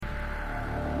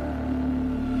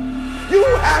You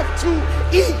have to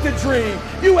eat the dream.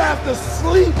 You have to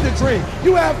sleep the dream.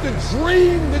 You have to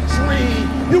dream the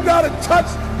dream. You got to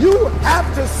touch. You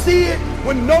have to see it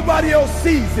when nobody else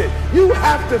sees it. You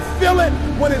have to feel it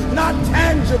when it's not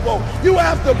tangible. You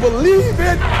have to believe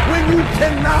it when you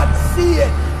cannot see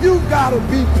it. You got to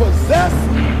be possessed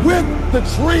with the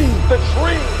dream. The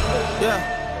dream.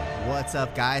 Yeah. What's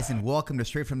up, guys, and welcome to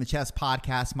Straight from the Chest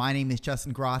podcast. My name is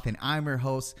Justin Groth, and I'm your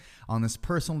host on this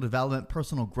personal development,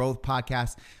 personal growth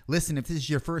podcast. Listen, if this is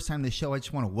your first time to the show, I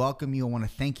just want to welcome you. I want to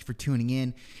thank you for tuning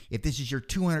in. If this is your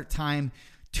 200th time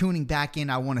tuning back in,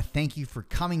 I want to thank you for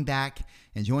coming back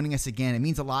and joining us again. It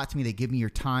means a lot to me to give me your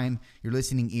time, your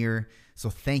listening ear. So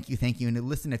thank you, thank you. And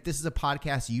listen, if this is a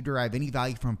podcast you derive any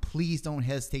value from, please don't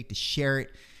hesitate to share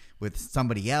it with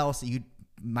somebody else that you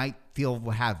might feel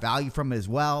will have value from it as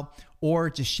well, or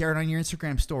just share it on your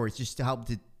Instagram stories just to help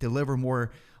to deliver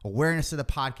more awareness to the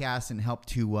podcast and help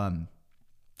to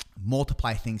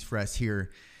multiply things for us here.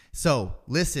 So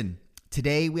listen,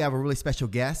 today we have a really special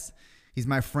guest. He's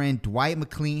my friend Dwight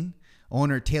McLean,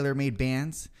 owner of TaylorMade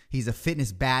Bands. He's a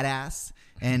fitness badass.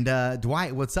 And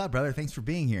Dwight, what's up, brother? Thanks for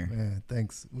being here. Man,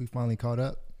 thanks. We finally caught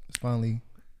up.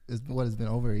 It's been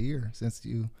over a year since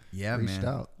you reached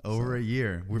out. Over a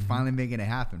year. We're finally making it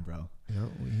happen, bro. Yeah,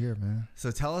 we're here, man. So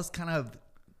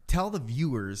tell the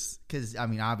viewers, because I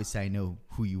mean, obviously I know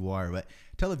who you are, but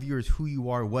tell the viewers who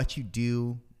you are, what you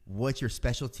do, what your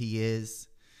specialty is.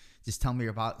 Just tell me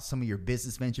about some of your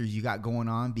business ventures you got going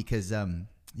on, because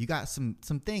you got some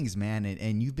things, man,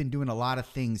 and you've been doing a lot of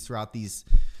things throughout these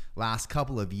last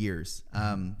couple of years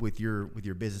with your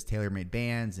business, TaylorMade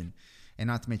Bands, and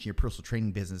not to mention your personal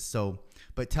training business. So,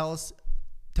 but tell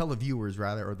the viewers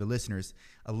or the listeners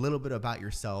a little bit about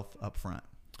yourself up front.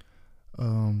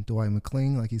 Dwight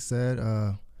McLean, like you said,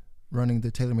 running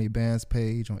the TaylorMade Bands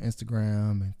page on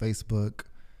Instagram and Facebook,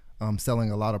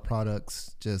 selling a lot of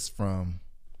products. Just want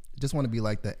to be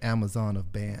like the Amazon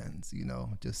of bands,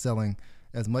 just selling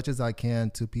as much as I can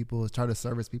to people, try to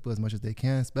service people as much as they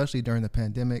can, especially during the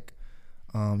pandemic.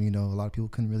 A lot of people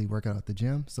couldn't really work out at the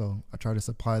gym, so I try to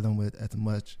supply them with as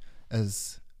much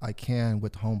as I can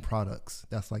with home products.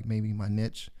 That's like maybe my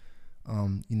niche.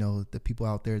 The people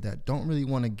out there that don't really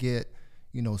want to get,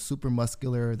 super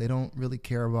muscular. They don't really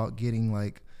care about getting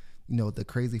the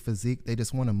crazy physique. They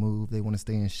just want to move. They want to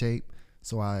stay in shape.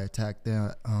 So I attack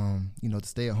that, the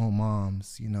stay-at-home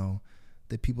moms,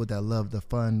 the people that love the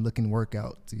fun-looking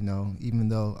workouts, even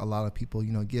though a lot of people,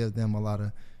 give them a lot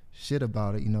of shit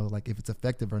about it, like if it's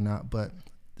effective or not. But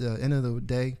at the end of the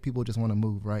day, people just want to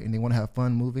move, right? And they want to have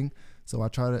fun moving. So I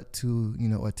try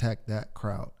to attack that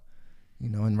crowd,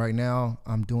 and right now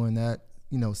I'm doing that,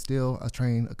 still. I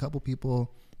train a couple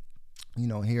people,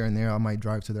 here and there. I might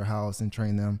drive to their house and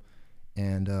train them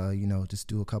and, just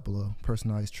do a couple of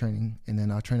personalized training. And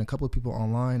then I train a couple of people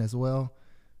online as well.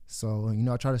 So,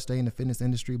 I try to stay in the fitness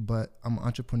industry, but I'm an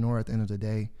entrepreneur at the end of the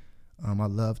day. I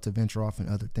love to venture off in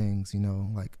other things,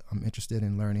 like I'm interested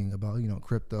in learning about,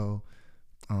 crypto.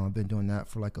 I've been doing that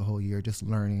for like a whole year, just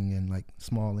learning and like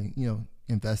smallly,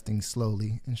 investing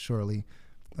slowly and surely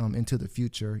into the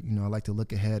future. I like to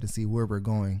look ahead and see where we're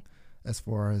going as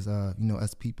far as,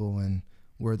 as people and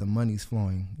where the money's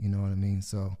flowing, you know what I mean?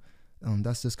 So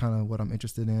that's just kind of what I'm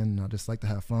interested in. And I just like to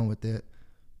have fun with it.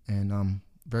 And I'm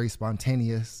very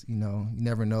spontaneous, you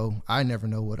never know. I never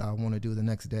know what I want to do the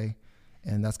next day.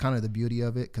 And that's kind of the beauty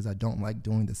of it, because I don't like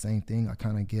doing the same thing. I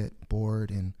kind of get bored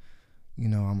and,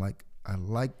 I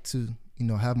like to,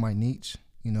 have my niche,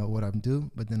 what I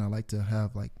do, but then I like to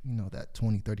have that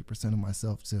 20-30% of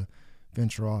myself to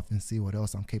venture off and see what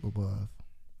else I'm capable of.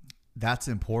 That's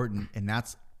important. And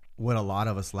that's what a lot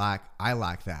of us lack. I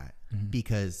lack that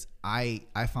because I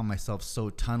find myself so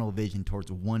tunnel vision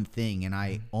towards one thing, and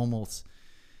I almost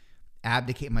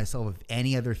abdicate myself of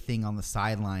any other thing on the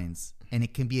sidelines. And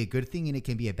it can be a good thing and it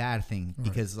can be a bad thing,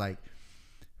 because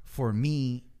for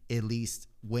me, at least,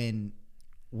 when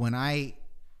I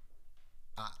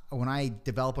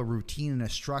develop a routine and a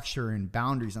structure and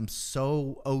boundaries, I'm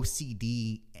so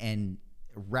OCD and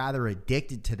rather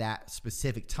addicted to that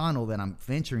specific tunnel that I'm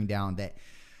venturing down that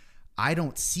I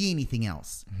don't see anything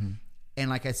else. And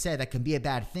like I said, that can be a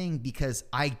bad thing, because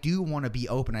I do want to be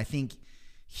open. I think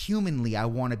humanly, I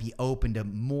want to be open to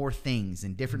more things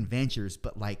and different ventures,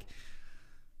 but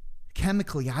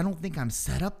chemically, I don't think I'm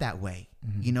set up that way,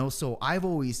 So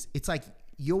it's like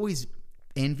you always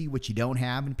envy what you don't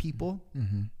have in people.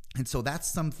 And so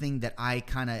that's something that I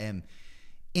kind of am,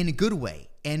 in a good way,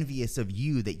 envious of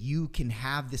you, that you can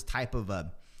have this type of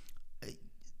a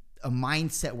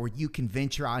mindset where you can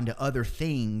venture onto other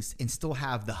things and still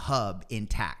have the hub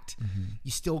intact.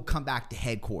 You still come back to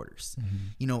headquarters.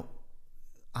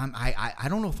 I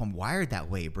don't know if I'm wired that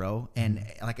way, bro. And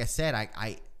like I said,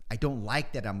 I don't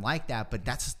like that I'm like that, but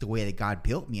that's just the way that God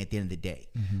built me at the end of the day.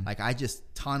 Like I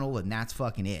just tunnel and that's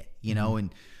fucking it, you know?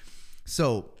 And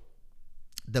so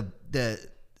the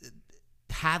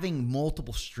having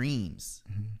multiple streams,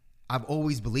 I've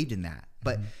always believed in that,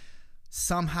 but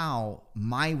somehow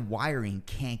my wiring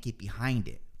can't get behind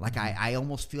it. Like I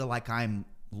almost feel like I'm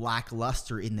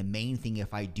lackluster in the main thing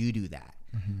if I do that.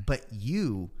 But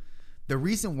the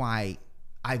reason why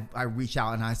I reached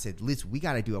out and I said, Liz, we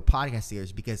got to do a podcast together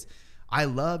is because I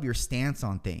love your stance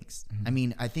on things. I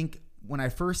mean, I think when I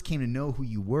first came to know who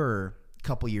you were a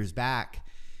couple years back,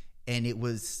 and it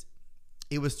was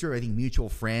through, I think, mutual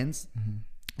friends.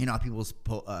 You know, people's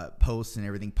posts and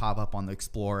everything pop up on the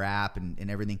Explorer app and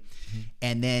everything.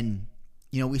 And then,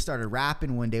 you know, we started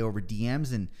rapping one day over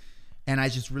DMs, and I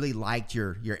just really liked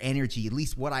your energy, at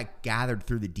least what I gathered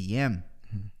through the DM.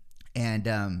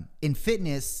 And in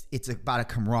fitness, it's about a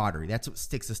camaraderie. That's what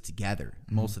sticks us together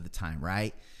most of the time,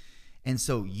 right? And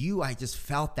so I just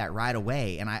felt that right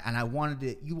away. And I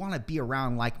you want to be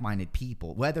around like-minded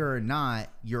people, whether or not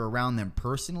you're around them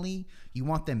personally. You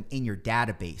want them in your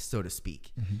database, so to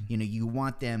speak. You know, you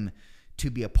want them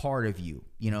to be a part of you,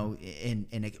 you know,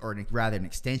 or rather an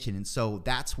extension. And so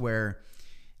that's what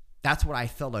I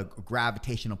felt a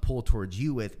gravitational pull towards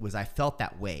you with, was I felt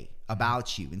that way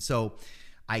about you. And so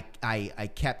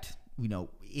I kept, you know,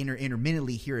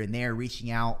 intermittently here and there reaching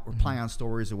out, replying on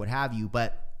stories or what have you.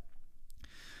 But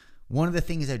one of the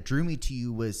things that drew me to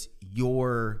you was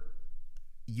your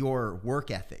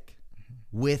work ethic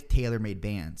with TaylorMade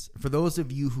Bands. For those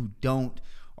of you who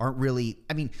aren't really,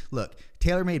 I mean, look,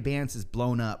 TaylorMade Bands has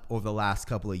blown up over the last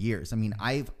couple of years. I mean,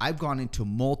 I've gone into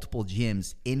multiple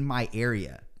gyms in my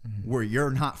area where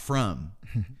you're not from.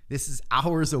 This is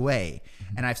hours away,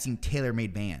 and I've seen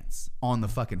TaylorMade Bands on the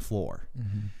fucking floor.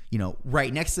 You know,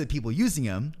 right next to the people using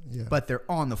them, but they're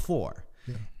on the floor.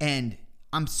 And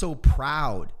I'm so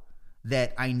proud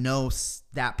that I know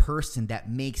that person that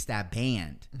makes that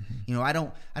band. You know, I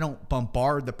don't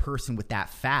bombard the person with that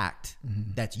fact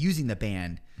that's using the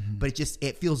band, but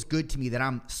it feels good to me that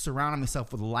I'm surrounding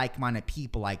myself with like-minded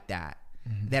people like that,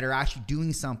 that are actually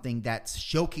doing something that's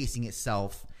showcasing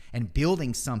itself and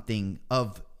building something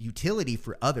of utility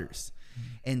for others.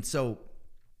 And so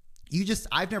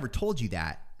I've never told you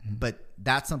that, but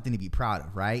that's something to be proud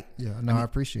of, right? Yeah, no, I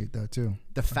appreciate that too.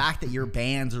 The fact that your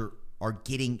bands are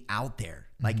getting out there,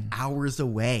 like hours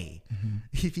away.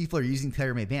 People are using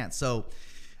TaylorMade Bands. So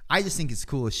I just think it's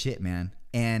cool as shit, man.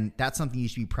 And that's something you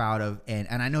should be proud of. And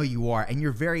I know you are. And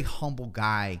you're a very humble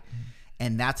guy.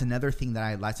 And that's another thing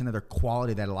that's another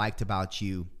quality that I liked about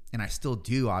you. And I still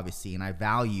do, obviously. And I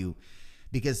value,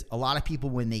 because a lot of people,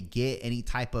 when they get any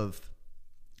type of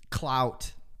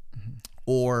clout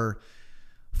or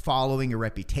following a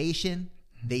reputation,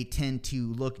 they tend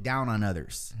to look down on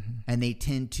others, and they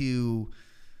tend to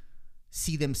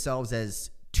see themselves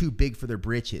as too big for their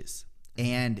britches.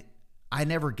 And I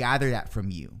never gather that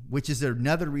from you, which is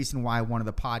another reason why I wanted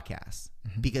the podcast,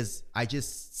 because I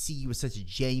just see you as such a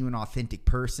genuine, authentic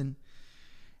person.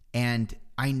 And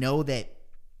I know that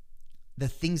the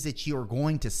things that you are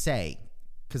going to say,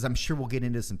 because I'm sure we'll get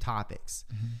into some topics,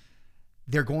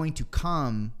 they're going to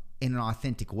come in an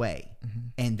authentic way.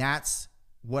 And that's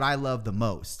what I love the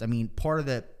most. I mean, part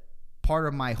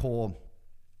of my whole,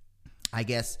 I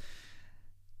guess,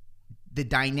 the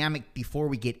dynamic before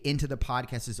we get into the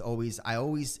podcast is I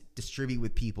always distribute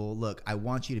with people, look, I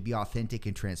want you to be authentic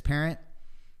and transparent.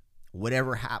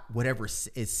 Whatever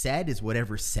is said is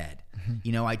whatever said.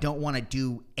 You know, I don't want to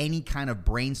do any kind of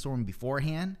brainstorming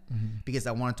beforehand, because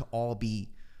I want it to all be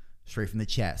straight from the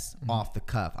chest, off the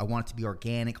cuff. I want it to be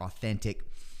organic, authentic.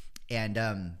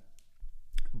 And,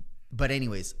 but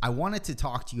anyways, I wanted to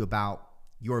talk to you about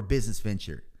your business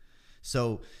venture.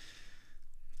 So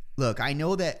look, I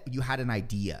know that you had an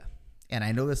idea, and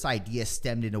I know this idea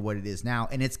stemmed into what it is now,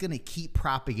 and it's going to keep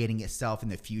propagating itself in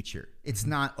the future. It's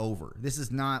not over. This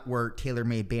is not where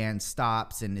TaylorMade Bands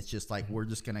stops and it's just like, we're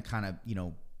just going to kind of, you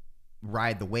know,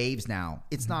 ride the waves now.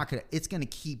 It's not going to, it's going to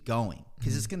keep going,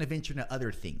 because it's going to venture into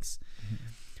other things.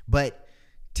 But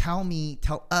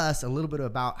tell us a little bit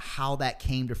about how that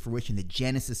came to fruition, the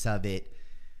genesis of it,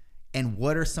 and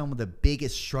what are some of the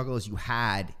biggest struggles you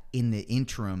had in the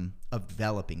interim of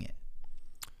developing it?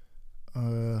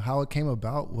 How it came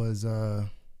about was,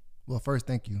 well, first,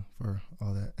 thank you for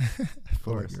all that. Of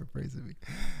course. You're praising me.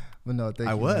 But no, thank you.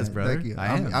 I was, man. brother. Thank you.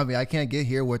 I mean, I can't get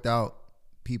here without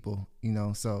people, you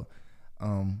know, so,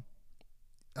 I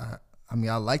mean,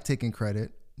 I like taking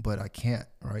credit, but I can't,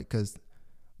 right? Because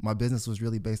my business was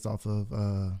really based off of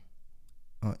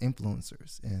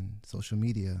influencers and social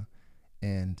media.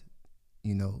 And,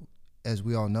 you know, as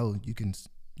we all know, you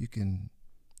can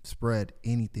spread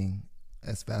anything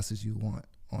as fast as you want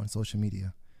on social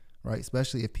media, right?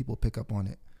 Especially if people pick up on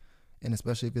it, and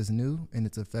especially if it's new and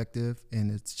it's effective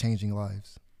and it's changing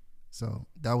lives. So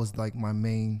that was like my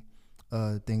main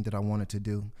thing that I wanted to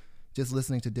do. Just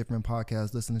listening to different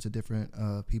podcasts, listening to different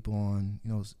people on,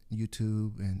 you know,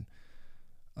 YouTube, and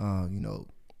you know,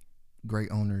 great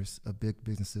owners of big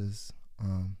businesses.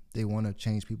 They want to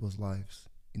change people's lives.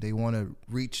 They want to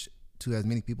reach to as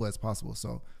many people as possible.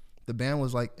 So the band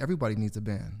was like, everybody needs a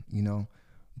band, you know.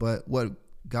 But what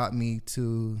got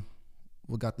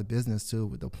the business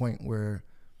to the point where,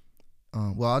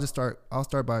 well, I'll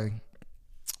start by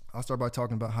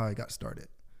talking about how I got started.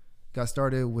 Got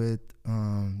started with,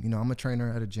 you know, I'm a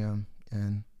trainer at a gym,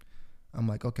 and I'm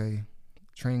like, okay,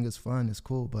 training is fun, it's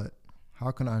cool, but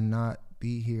how can I not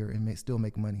be here and still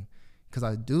make money? Because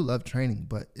I do love training,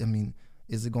 but I mean,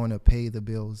 is it going to pay the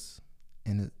bills?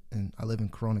 And I live in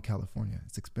Corona, California.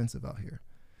 It's expensive out here,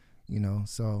 you know.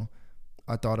 So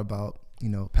I thought about, you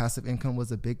know, passive income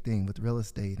was a big thing with real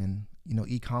estate, and, you know,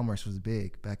 e-commerce was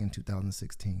big back in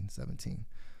 2016, 17.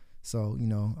 So, you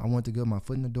know, I wanted to get my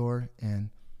foot in the door,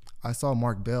 and I saw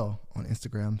Mark Bell on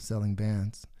Instagram selling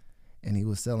bands, and he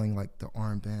was selling like the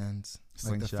arm bands,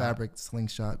 like the fabric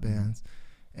slingshot bands.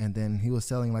 And then he was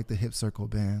selling like the hip circle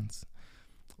bands,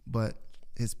 but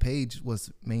his page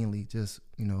was mainly just,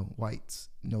 you know, whites,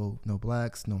 no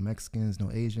blacks, no Mexicans,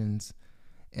 no Asians.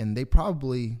 And they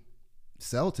probably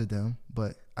sell to them,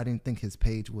 but I didn't think his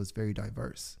page was very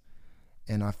diverse.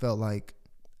 And I felt like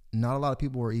not a lot of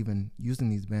people were even using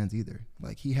these bands either.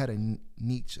 Like, he had a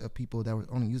niche of people that were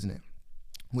only using it,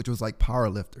 which was like power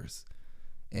lifters.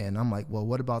 And I'm like, well,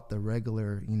 what about the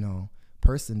regular, you know,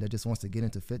 person that just wants to get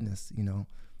into fitness, you know,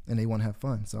 and they want to have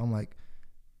fun? So I'm like,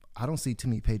 I don't see too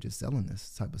many pages selling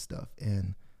this type of stuff.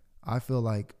 And I feel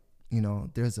like, you know,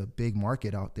 there's a big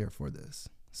market out there for this.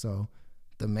 So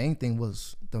the main thing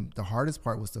was, the hardest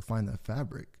part was to find the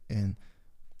fabric, and,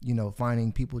 you know,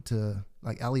 finding people to,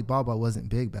 like, Alibaba wasn't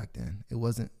big back then. It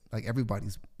wasn't like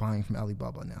everybody's buying from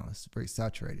Alibaba now. It's very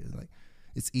saturated. Like,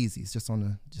 it's easy. It's just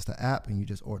on the app, and you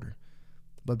just order.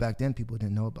 But back then, people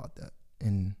didn't know about that.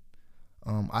 And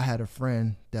I had a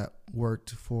friend that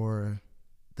worked for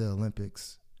the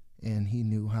Olympics, and he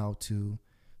knew how to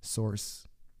source,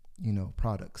 you know,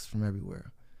 products from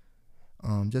everywhere.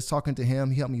 Just talking to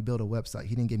him, he helped me build a website.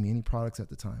 He didn't give me any products at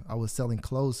the time. I was selling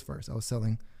clothes first. I was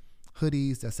selling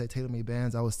hoodies that said TaylorMade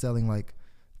Bands. I was selling like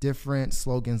different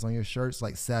slogans on your shirts,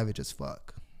 like savage as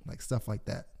fuck, like stuff like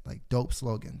that, like dope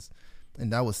slogans.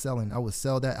 And that was selling. I would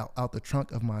sell that out the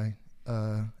trunk of my,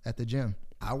 at the gym.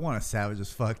 I want a savage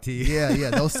as fuck tee. Yeah.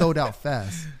 Those sold out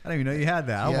fast. I didn't even know you had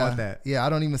that. I want that. Yeah, I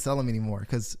don't even sell them anymore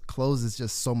because clothes is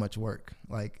just so much work.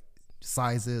 Like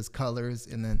sizes, colors,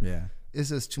 and then it's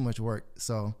just too much work.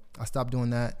 So I stopped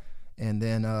doing that. And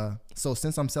then, so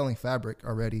since I'm selling fabric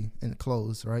already and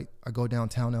clothes, right, I go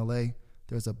downtown LA.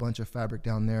 There's a bunch of fabric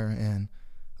down there. And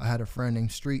I had a friend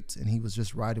named Streets, and he was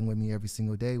just riding with me every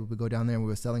single day. We would go down there and we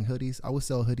were selling hoodies. I would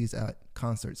sell hoodies at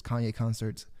concerts, Kanye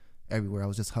concerts, everywhere. I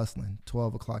was just hustling.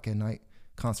 12 o'clock at night,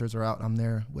 concerts are out. I'm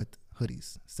there with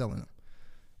hoodies, selling them.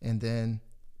 And then,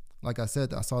 like I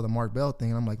said, I saw the Mark Bell thing,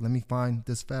 and I'm like, let me find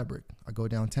this fabric. I go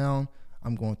downtown.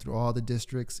 I'm going through all the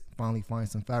districts, finally find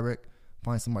some fabric,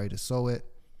 find somebody to sew it.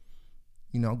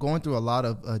 You know, going through a lot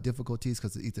of difficulties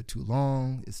because it's either too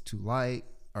long, it's too light,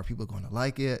 are people going to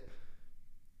like it?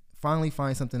 Finally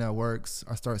find something that works.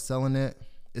 I start selling it.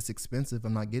 It's expensive.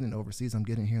 I'm not getting it overseas. I'm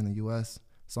getting it here in the U.S.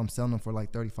 So I'm selling them for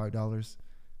like $35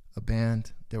 a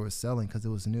band. They were selling because it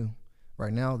was new.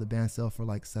 Right now, the bands sell for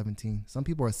like $17. Some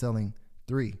people are selling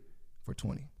 3 for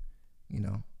 $20, you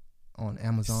know, on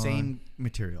Amazon. Same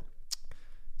material.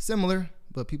 Similar,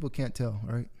 but people can't tell,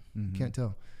 right? Mm-hmm. Can't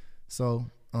tell. So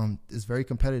it's very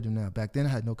competitive now. Back then, I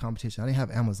had no competition. I didn't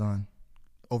have Amazon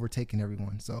overtaking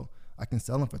everyone. So I can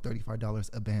sell them for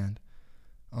 $35 a band.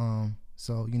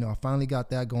 So, you know, I finally got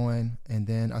that going, and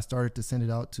then I started to send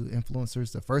it out to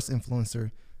influencers. The first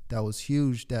influencer that was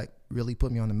huge that really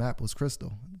put me on the map was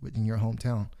Crystal in your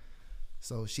hometown.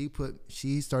 So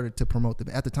she started to promote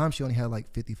at the time, she only had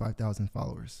like 55,000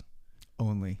 followers.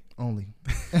 Only.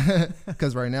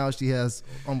 Because right now she has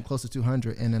almost close to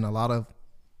 200, and then a lot of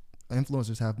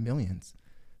influencers have millions.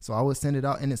 So I would send it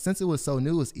out, and since it was so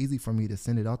new, it was easy for me to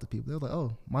send it out to people. They were like,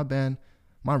 oh,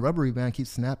 my rubbery band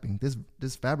keeps snapping.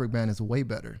 This fabric band is way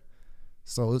better.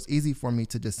 So it was easy for me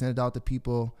to just send it out to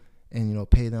people and, you know,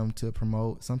 pay them to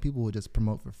promote. Some people would just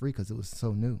promote for free because it was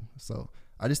so new. So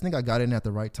I just think I got in at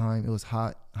the right time. It was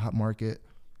hot market.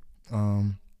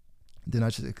 Then I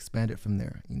just expanded from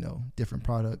there, you know, different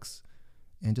products.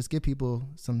 and just give people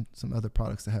some other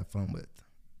products to have fun with,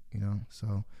 you know.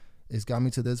 So it's got me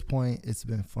to this point. It's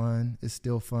been fun. It's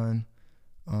still fun.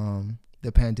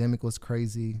 The pandemic was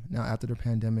crazy. Now after the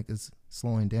pandemic is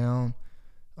slowing down.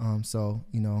 So,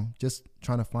 you know, just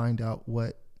trying to find out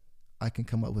what I can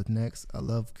come up with next. I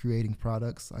love creating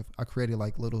products. I created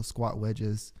like little squat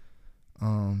wedges.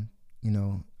 You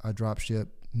know, I drop ship,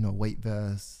 you know, weight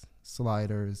vests,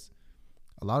 sliders.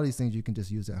 A lot of these things you can just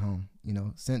use at home, you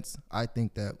know, since I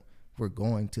think that we're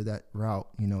going to that route,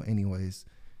 you know, anyways,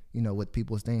 you know, with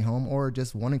people staying home or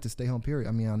just wanting to stay home, period.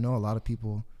 I mean, I know a lot of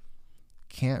people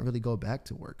can't really go back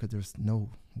to work because there's no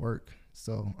work.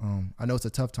 So I know it's a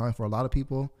tough time for a lot of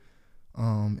people.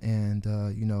 You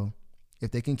know, if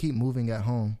they can keep moving at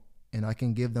home and I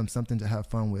can give them something to have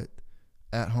fun with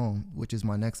at home, which is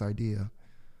my next idea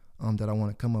that I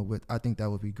want to come up with, I think that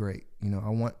would be great. You know, I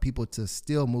want people to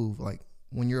still move. Like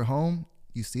when you're home,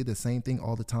 you see the same thing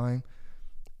all the time.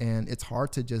 And it's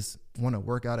hard to just want to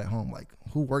work out at home. Like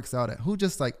who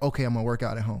just like, okay, I'm going to work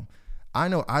out at home. I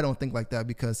know I don't think like that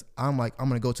because I'm like, I'm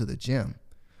going to go to the gym.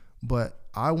 But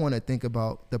I want to think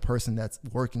about the person that's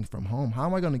working from home. How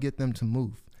am I going to get them to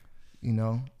move? You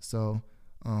know? So,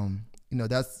 you know,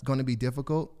 that's going to be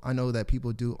difficult. I know that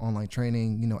people do online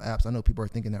training, you know, apps. I know people are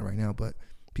thinking that right now, but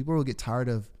people will get tired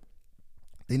of,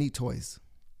 they need toys,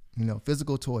 you know,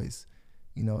 physical toys,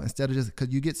 you know, instead of just, because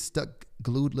you get stuck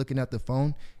glued looking at the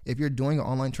phone. If you're doing an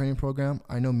online training program,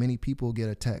 I know many people get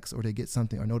a text or they get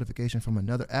something or notification from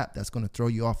another app that's going to throw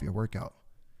you off your workout.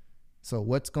 So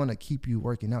what's going to keep you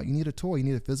working out? You need a toy. You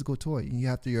need a physical toy.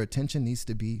 Your attention needs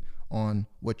to be on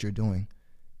what you're doing,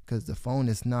 because the phone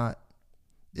is not,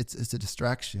 it's a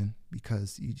distraction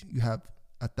because you have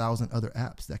 1,000 other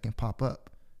apps that can pop up.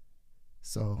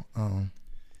 So,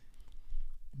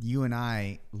 you and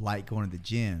I like going to the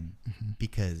gym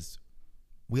because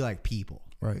we like people.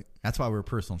 Right. That's why we're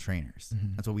personal trainers.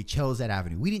 That's why we chose that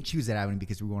avenue. We didn't choose that avenue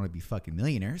because we want to be fucking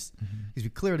millionaires, because we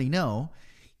clearly know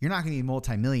you're not going to be a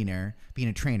multimillionaire being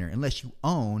a trainer unless you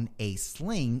own a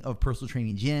sling of personal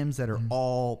training gyms that are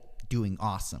all doing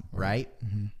awesome, right?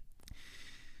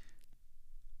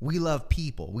 We love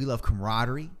people. We love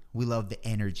camaraderie. We love the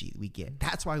energy we get.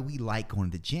 That's why we like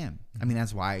going to the gym. I mean,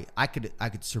 that's why I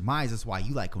could surmise that's why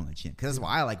you like going to the gym, because that's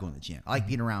why I like going to the gym. I like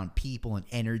being around people and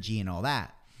energy and all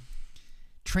that.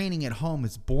 Training at home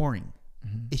is boring.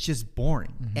 It's just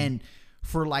boring. And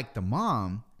for like the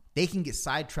mom, they can get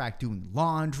sidetracked doing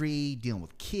laundry, dealing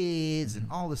with kids and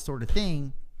all this sort of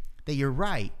thing, that you're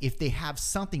right. If they have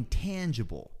something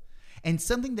tangible and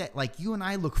something that like you and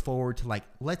I look forward to, like,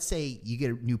 let's say you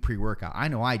get a new pre-workout. I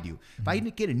know I do. If I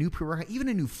get a new pre-workout, even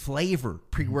a new flavor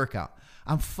pre-workout,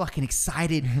 I'm fucking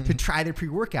excited to try the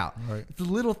pre-workout. Right. It's the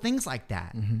little things like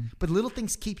that. But little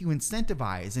things keep you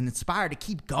incentivized and inspired to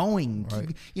keep going,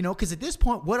 you know, because at this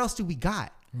point, what else do we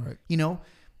got? Right. You know,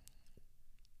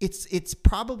 it's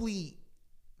probably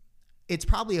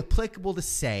applicable to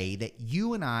say that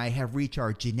you and I have reached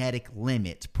our genetic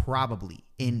limits, probably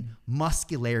in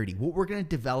muscularity, what we're going to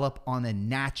develop on a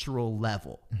natural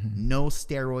level. No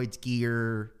steroids,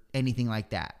 gear, anything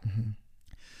like that.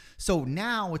 So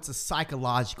now it's a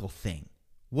psychological thing.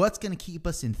 What's going to keep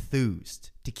us enthused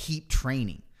to keep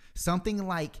training? Something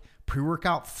like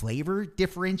pre-workout flavor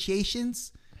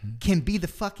differentiations can be the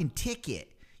fucking ticket.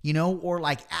 You know, or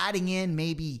like adding in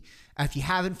maybe, if you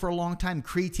haven't for a long time,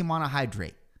 creatine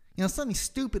monohydrate. You know, something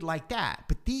stupid like that.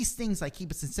 But these things like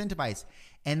keep us incentivized.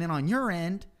 And then on your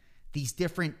end, these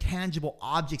different tangible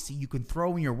objects that you can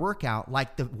throw in your workout,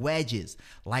 like the wedges,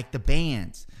 like the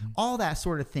bands, all that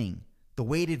sort of thing. The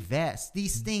weighted vest.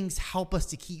 These things help us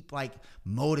to keep like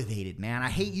motivated, man. I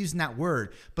hate using that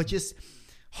word, but just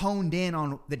honed in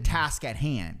on the task at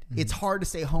hand. It's hard to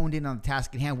say honed in on the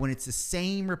task at hand when it's the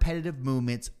same repetitive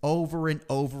movements over and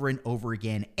over and over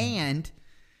again. And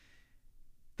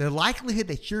the likelihood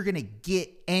that you're going to get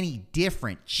any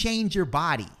different, change your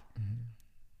body,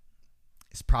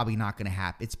 is probably not going to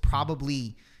happen. It's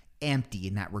probably empty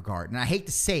in that regard. And I hate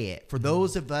to say it, for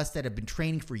those of us that have been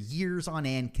training for years on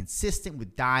end, consistent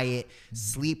with diet,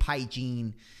 sleep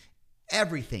hygiene,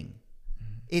 everything,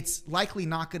 it's likely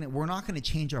we're not going to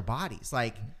change our bodies.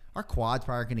 Like our quads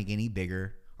probably aren't going to get any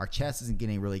bigger. Our chest isn't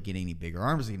going to really get any bigger. Our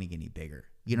arms are going to get any bigger.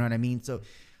 You know what I mean? So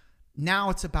now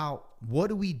it's about, what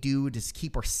do we do to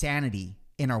keep our sanity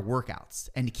in our workouts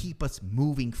and to keep us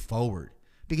moving forward?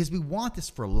 Because we want this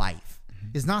for life.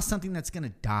 It's not something that's going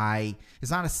to die.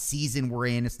 It's not a season we're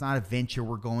in. It's not a venture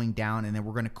we're going down and then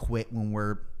we're going to quit when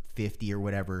we're 50 or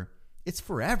whatever. It's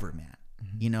forever, man.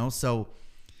 You know? So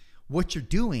what you're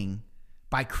doing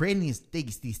by creating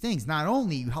these things, not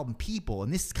only are you helping people,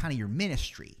 and this is kind of your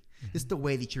ministry, It's the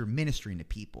way that you're ministering to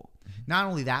people. Not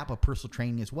only that, but personal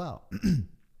training as well.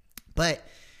 But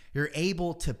you're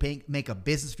able to make a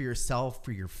business for yourself,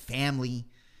 for your family,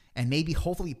 and maybe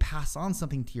hopefully pass on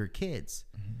something to your kids.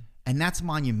 And that's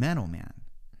monumental, man.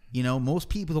 You know, most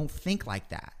people don't think like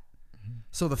that.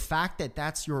 So the fact that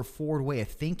that's your forward way of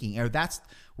thinking, or that's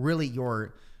really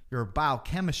your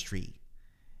biochemistry,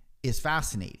 is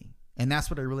fascinating. And that's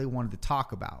what I really wanted to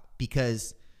talk about,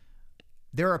 because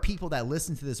there are people that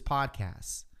listen to this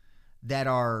podcast that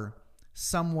are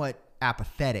somewhat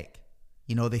apathetic.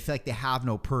 You know, they feel like they have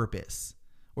no purpose,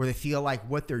 or they feel like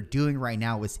what they're doing right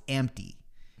now is empty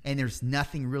and there's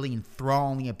nothing really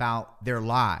enthralling about their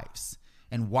lives.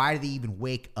 And why do they even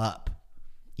wake up?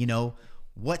 You know,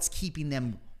 what's keeping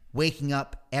them waking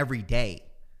up every day?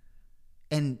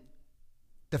 And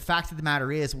the fact of the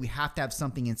matter is, we have to have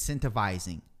something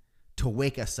incentivizing to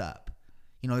wake us up.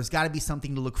 You know, there's got to be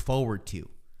something to look forward to.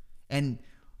 And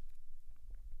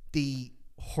the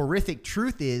horrific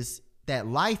truth is that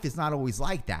life is not always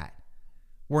like that.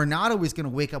 We're not always going to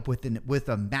wake up with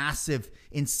a massive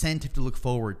incentive to look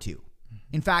forward to.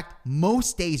 In fact,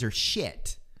 most days are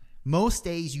shit. Most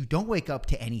days you don't wake up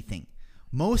to anything.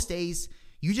 Most days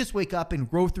you just wake up and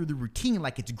go through the routine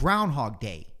like it's Groundhog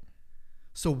Day.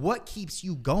 So what keeps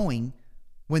you going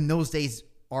when those days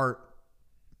are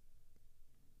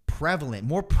prevalent,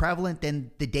 more prevalent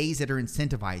than the days that are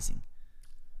incentivizing?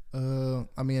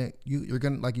 I mean, you're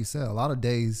gonna, like you said, a lot of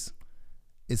days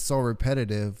it's so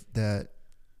repetitive that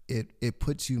it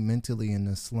puts you mentally in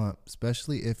a slump,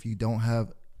 especially if you don't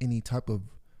have any type of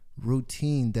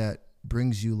routine that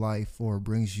brings you life or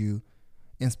brings you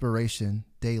inspiration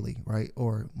daily, right?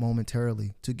 Or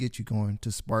momentarily to get you going,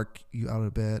 to spark you out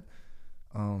of bed.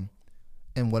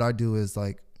 And what I do is,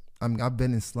 like, I've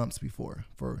been in slumps before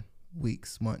for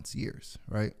weeks, months, years,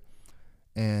 right?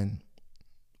 And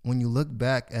when you look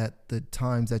back at the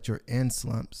times that you're in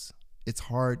slumps, it's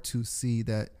hard to see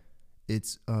that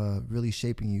it's really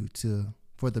shaping you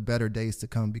for the better days to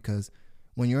come, because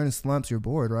when you're in slumps, you're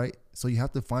bored, right? So you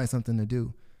have to find something to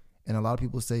do. And a lot of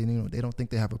people say, you know, they don't think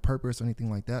they have a purpose or anything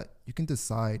like that. You can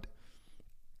decide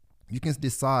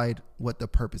what the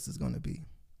purpose is going to be.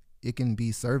 It can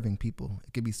be serving people.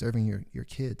 It can be serving your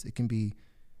kids. It can be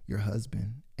your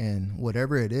husband. And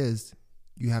whatever it is,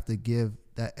 you have to give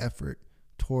that effort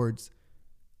towards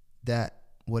that,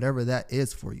 whatever that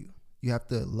is for you. You have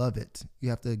to love it. You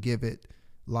have to give it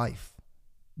life,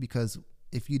 because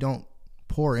if you don't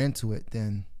pour into it,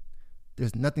 then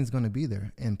there's nothing's going to be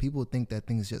there. And people think that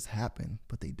things just happen,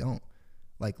 but they don't.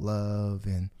 Like love,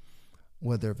 and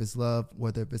whether if it's love,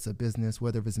 whether if it's a business,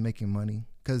 whether if it's making money.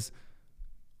 Because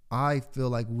I feel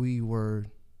like we were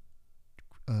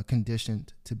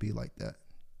conditioned to be like that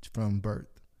from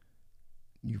birth.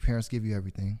 Your parents give you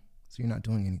everything, so you're not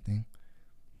doing anything.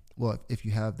 Well, if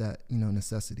you have that, you know,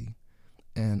 necessity,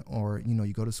 and or you know,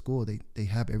 you go to school, they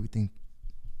have everything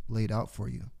laid out for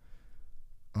you.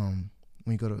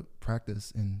 When you go to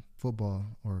practice in football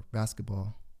or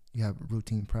basketball, you have a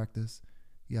routine practice.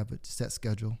 You have a set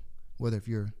schedule. Whether if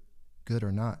you're good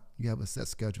or not, you have a set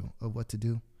schedule of what to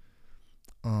do.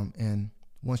 And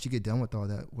once you get done with all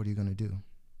that, what are you going to do?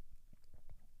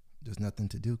 There's nothing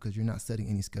to do, because you're not setting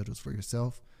any schedules for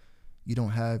yourself. You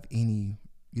don't have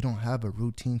a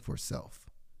routine for self,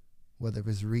 whether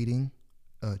it's reading,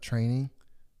 training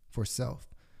for self.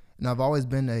 And I've always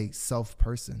been a self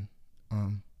person.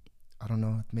 I don't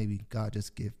know, maybe God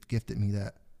just gifted me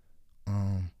that.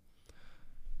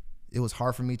 It was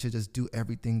hard for me to just do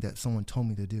everything that someone told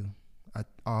me to do. I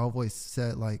always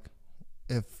said, like,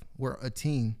 if we're a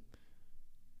team,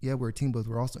 yeah, we're a team, but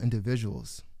we're also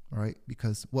individuals, right?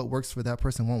 Because what works for that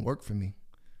person won't work for me.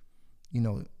 You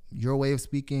know, your way of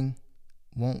speaking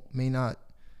may not,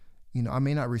 you know, I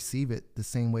may not receive it the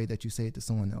same way that you say it to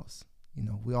someone else. You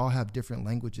know, we all have different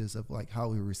languages of like how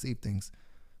we receive things.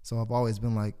 So I've always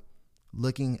been like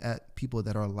looking at people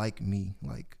that are like me.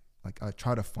 Like I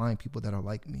try to find people that are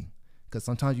like me, because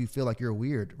sometimes you feel like you're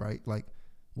weird, right? Like,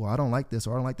 well, I don't like this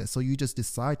or I don't like that. So you just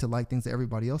decide to like things that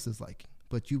everybody else is liking,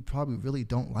 but you probably really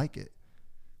don't like it.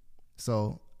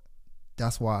 So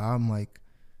that's why I'm like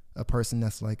a person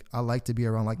that's like, I like to be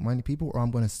around like-minded people, or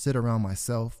I'm going to sit around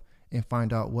myself and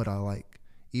find out what I like,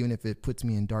 even if it puts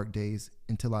me in dark days,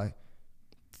 until I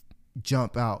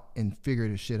jump out and figure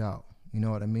this shit out. You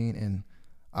know what I mean? And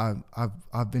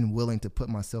I've been willing to put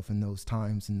myself in those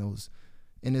times and those,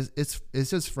 and it's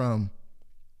just from,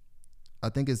 I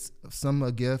think it's some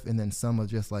a gift, and then some are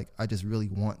just like, I just really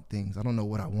want things. I don't know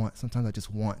what I want. Sometimes I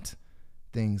just want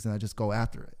things and I just go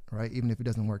after it, right? Even if it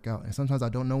doesn't work out. And sometimes I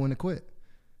don't know when to quit.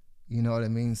 You know what I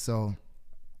mean? So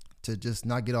to just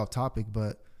not get off topic,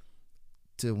 but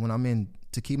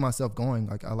to keep myself going.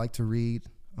 Like I like to read.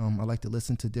 I like to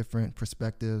listen to different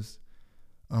perspectives.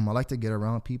 I like to get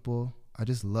around people.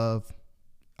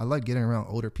 I like getting around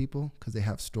older people because they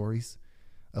have stories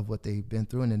of what they've been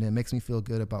through, and then it makes me feel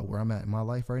good about where I'm at in my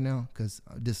life right now, because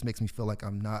it just makes me feel like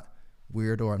I'm not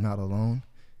weird or I'm not alone,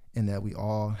 and that we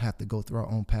all have to go through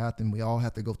our own path, and we all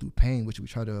have to go through pain, which we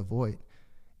try to avoid.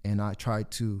 And I try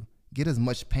to get as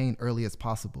much pain early as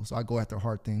possible. So I go after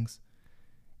hard things,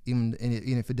 even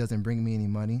if it doesn't bring me any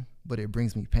money, but it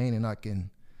brings me pain, and I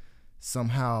can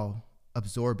somehow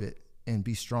absorb it and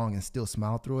be strong and still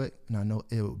smile through it. And I know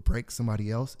it will break somebody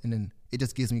else. And then it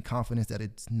just gives me confidence that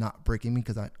it's not breaking me,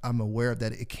 because I'm aware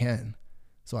that it can.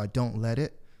 So I don't let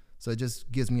it. So it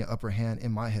just gives me an upper hand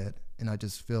in my head. And I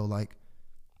just feel like,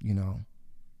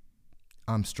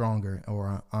 I'm stronger,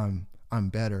 or I'm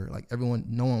better. Like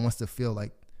no one wants to feel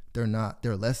like they're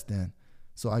less than.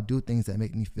 So I do things that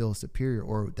make me feel superior,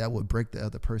 or that would break the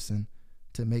other person,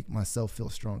 to make myself feel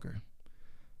stronger.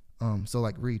 So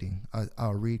like reading,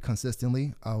 I'll read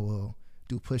consistently. I will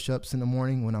do push-ups in the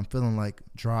morning when I'm feeling like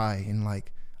dry and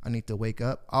like I need to wake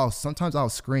up. Sometimes I'll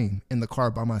scream in the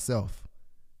car by myself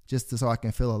just so I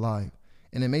can feel alive.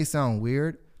 And it may sound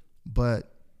weird,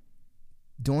 but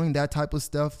doing that type of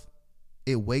stuff,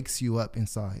 it wakes you up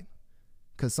inside.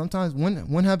 Because sometimes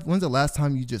when's the last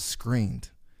time you just screamed?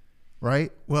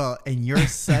 Right? Well, and you're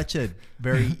such a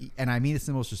very, and I mean this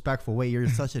in the most respectful way, you're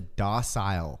such a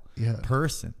docile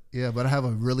person. Yeah, but I have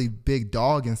a really big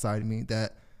dog inside me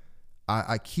that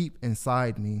I keep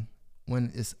inside me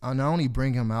I not only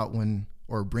bring him out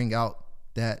bring out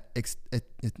that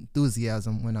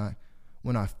enthusiasm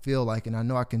when I feel like, and I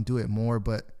know I can do it more,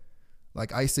 but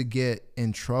like I used to get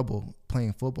in trouble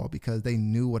playing football because they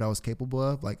knew what I was capable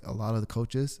of, like a lot of the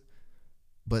coaches,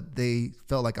 but they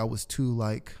felt like I was too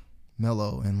like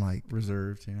mellow and like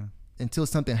reserved, until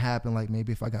something happened, like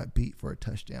maybe if I got beat for a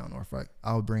touchdown, or if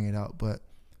I'll bring it out. But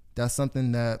that's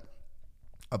something that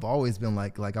I've always been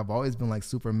like I've always been like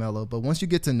super mellow. But once you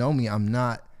get to know me, I'm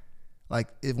not like,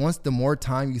 once the more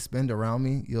time you spend around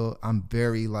me, I'm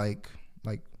very like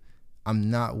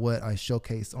I'm not what I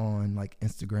showcase on like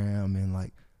Instagram, and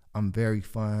like I'm very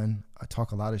fun. I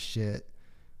talk a lot of shit,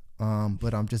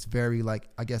 but I'm just very like,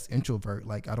 I guess, introvert.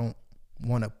 Like I don't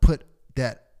want to put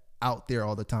that out there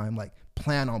all the time, like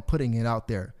plan on putting it out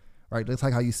there, right? That's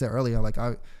like how you said earlier, like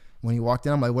when he walked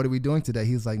in, I'm like, what are we doing today?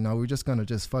 He's like, no, we're just gonna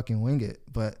just fucking wing it.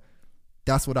 But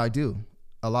that's what I do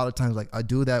a lot of times. Like I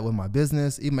do that with my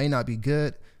business. It may not be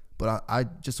good, but I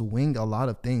just wing a lot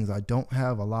of things. I don't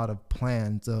have a lot of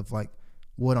plans of like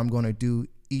what I'm gonna do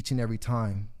each and every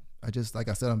time. I just, like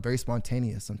I said, I'm very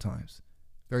spontaneous sometimes.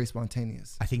 Very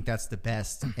spontaneous. I think that's the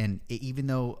best. And even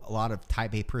though a lot of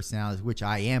type A personalities, which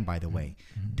I am, by the way,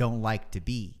 don't like to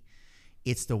be,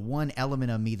 it's the one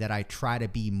element of me that I try to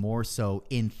be more so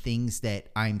in things that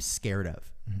I'm scared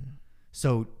of.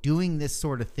 So doing this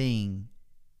sort of thing,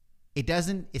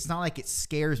 it's not like it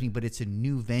scares me, but it's a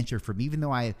new venture for me. Even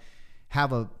though I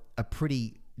have a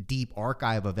pretty deep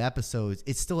archive of episodes,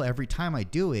 it's still, every time I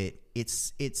do it,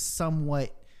 it's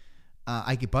somewhat,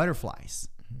 I get butterflies.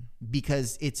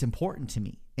 Because it's important to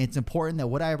me. It's important that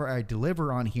whatever I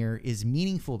deliver on here is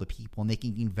meaningful to people and they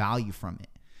can gain value from it,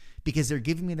 because they're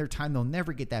giving me their time. They'll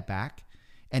never get that back.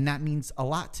 And that means a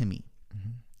lot to me.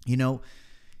 You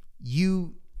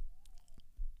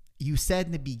said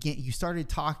in the beginning, you started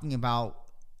talking about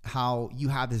how you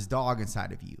have this dog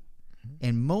inside of you.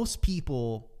 And most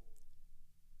people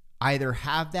either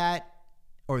have that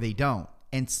or they don't.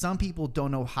 And some people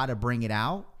don't know how to bring it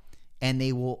out. And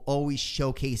they will always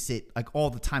showcase it like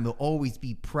all the time. It'll always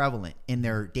be prevalent in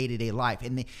their day-to-day life.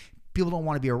 And people don't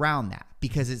want to be around that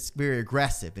because it's very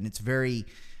aggressive and it's very,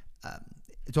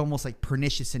 it's almost like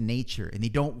pernicious in nature. And they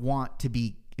don't want to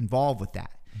be involved with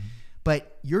that.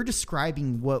 But you're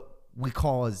describing what we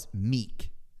call as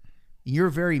meek. You're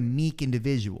a very meek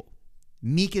individual.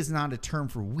 Meek is not a term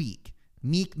for weak.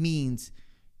 Meek means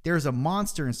there's a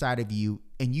monster inside of you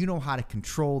and you know how to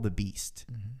control the beast.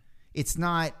 It's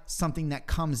not something that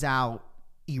comes out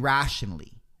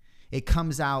irrationally. It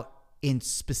comes out in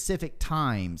specific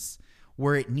times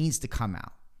where it needs to come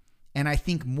out. And I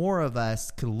think more of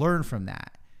us could learn from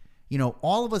that.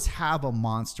 All of us have a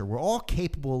monster. We're all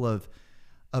capable of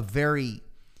very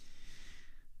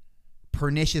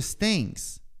pernicious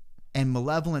things and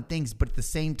malevolent things, but at the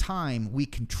same time, we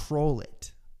control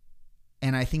it.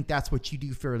 And I think that's what you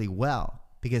do fairly well,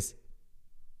 because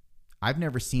I've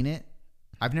never seen it.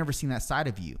 I've never seen that side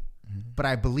of you, but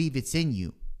I believe it's in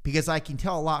you because I can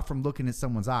tell a lot from looking at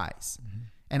someone's eyes.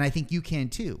 And I think you can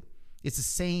too. It's the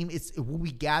same.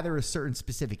 We gather a certain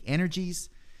specific energies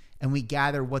and we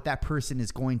gather what that person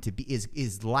is going to be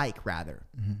is like rather.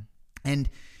 Mm-hmm. And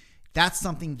that's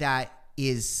something that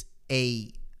is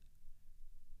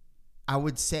I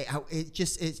would say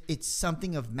it's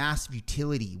something of massive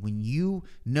utility when you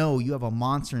know you have a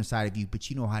monster inside of you, but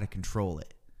you know how to control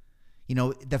it. You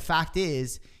know, the fact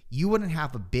is you wouldn't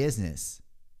have a business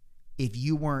if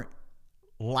you weren't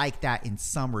like that in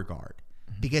some regard,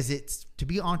 because it's to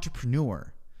be an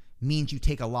entrepreneur means you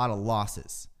take a lot of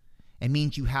losses. It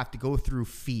means you have to go through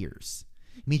fears.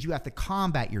 It means you have to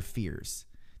combat your fears.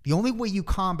 The only way you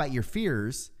combat your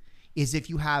fears is if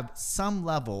you have some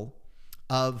level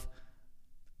of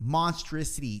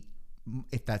monstrosity,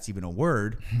 if that's even a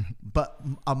word, but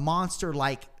a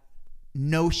monster-like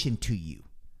notion to you,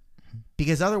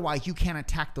 because otherwise you can't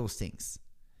attack those things.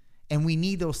 And we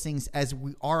need those things as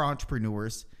we are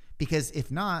entrepreneurs, because if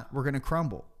not, we're going to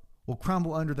crumble. We'll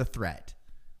crumble under the threat.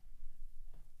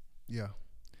 Yeah,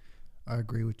 I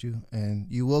agree with you. And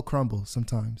you will crumble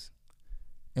sometimes.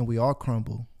 And we all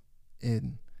crumble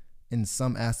in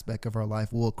some aspect of our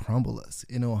life. Will crumble us.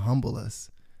 It'll humble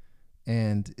us.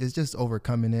 And it's just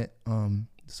overcoming it.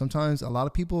 Sometimes a lot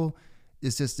of people,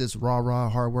 it's just this raw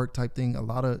hard work type thing.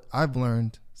 I've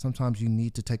learned sometimes you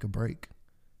need to take a break,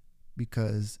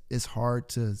 because it's hard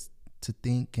to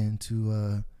think and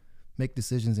to make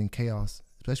decisions in chaos,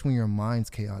 especially when your mind's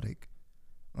chaotic.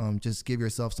 Just give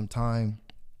yourself some time.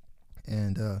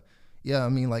 And yeah, I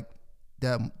mean, like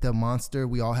that monster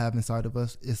we all have inside of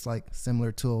us, it's like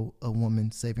similar to a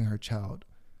woman saving her child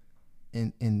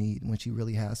in need when she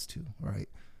really has to, right?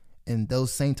 And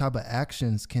those same type of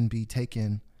actions can be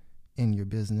taken in your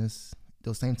business.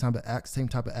 Those same type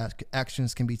of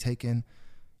actions can be taken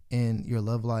in your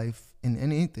love life, in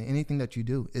anything that you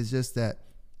do. It's just that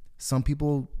some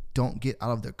people don't get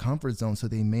out of their comfort zone, so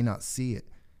they may not see it.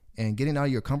 And getting out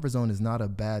of your comfort zone is not a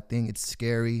bad thing. It's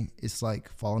scary. It's like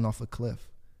falling off a cliff,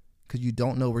 because you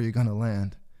don't know where you're going to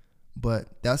land.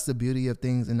 But that's the beauty of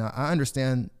things. And I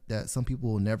understand that some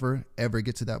people will never, ever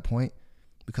get to that point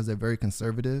because they're very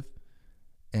conservative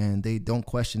and they don't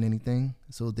question anything.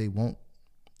 So they will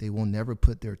never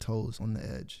put their toes on the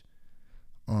edge.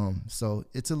 So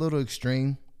it's a little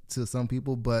extreme to some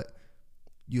people, but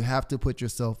you have to put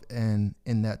yourself in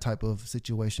that type of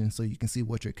situation so you can see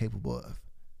what you're capable of.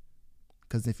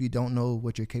 Because if you don't know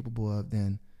what you're capable of,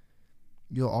 then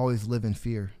you'll always live in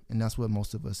fear. And that's what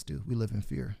most of us do. We live in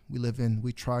fear.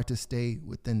 We try to stay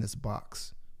within this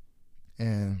box.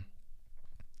 And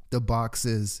the box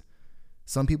is,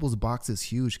 some people's box is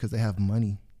huge because they have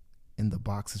money and the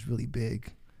box is really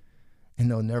big and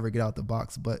they'll never get out the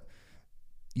box. But,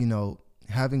 you know,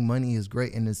 having money is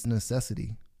great and it's a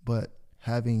necessity, but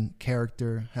having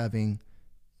character, having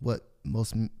what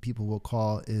most people will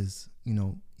call is, you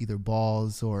know, either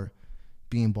balls or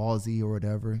being ballsy or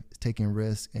whatever, taking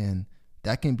risks, and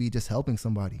that can be just helping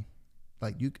somebody.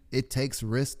 Like it takes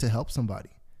risk to help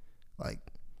somebody. Like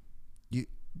you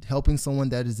helping someone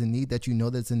that is in need, that you know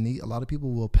that's in need. A lot of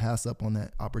people will pass up on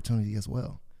that opportunity as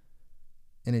well.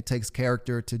 And it takes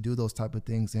character to do those type of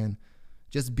things. And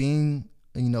just being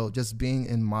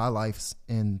in my life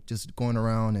and just going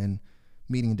around and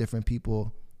meeting different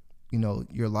people, you know,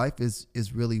 your life is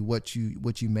really what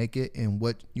you make it, and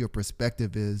what your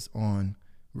perspective is on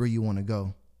where you want to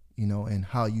go, you know, and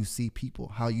how you see people,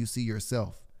 how you see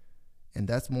yourself. And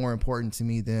that's more important to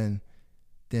me than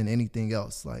anything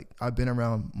else. Like, I've been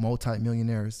around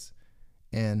multi-millionaires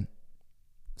and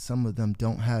some of them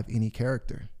don't have any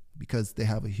character because they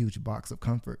have a huge box of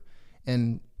comfort.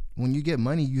 And when you get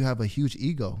money, you have a huge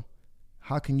ego.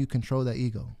 How can you control that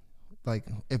ego? Like,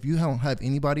 if you don't have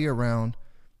anybody around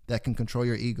that can control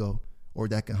your ego or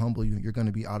that can humble you, you're going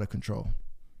to be out of control.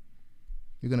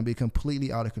 You're going to be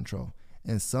completely out of control.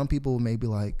 And some people may be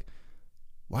like,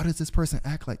 why does this person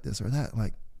act like this or that?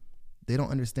 Like, they don't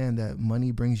understand that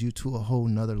money brings you to a whole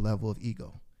nother level of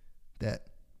ego. That,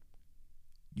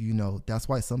 you know, that's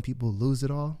why some people lose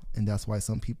it all. And that's why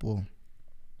some people,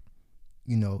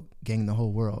 you know, gain the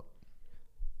whole world.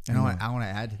 And I want to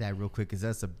add to that real quick,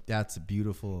 because that's a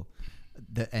beautiful,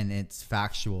 and it's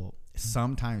factual.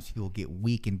 Sometimes people get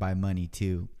weakened by money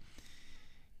too.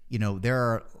 You know,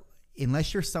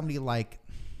 unless you're somebody like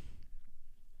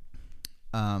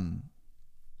a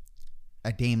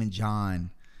Damon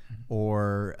John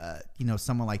or you know,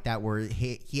 someone like that, where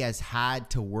he has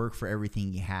had to work for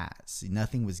everything he has.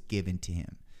 Nothing was given to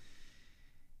him.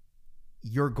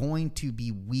 You're going to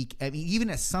be weak. I mean, even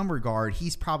in some regard,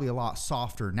 he's probably a lot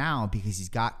softer now because he's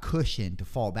got cushion to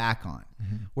fall back on.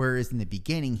 Mm-hmm. Whereas in the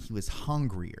beginning, he was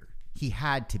hungrier. He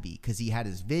had to be, because he had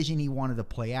his vision he wanted to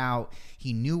play out.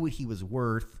 He knew what he was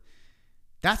worth.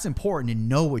 That's important to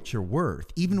know what you're worth,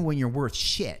 even when you're worth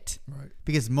shit. Right.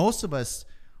 Because most of us,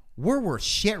 we're worth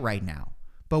shit right now,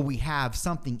 but we have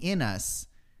something in us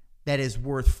that is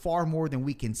worth far more than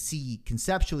we can see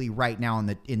conceptually right now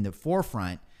in the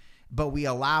forefront, but we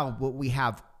allow what we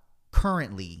have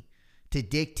currently to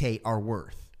dictate our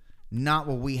worth, not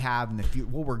what we have in the future,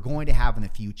 what we're going to have in the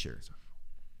future.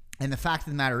 And the fact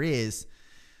of the matter is,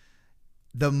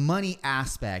 the money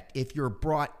aspect, if you're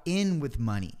brought in with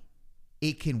money,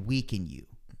 it can weaken you.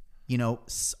 You know,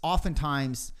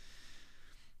 oftentimes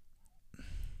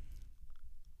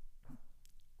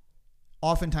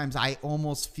I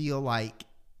almost feel like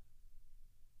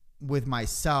with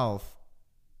myself,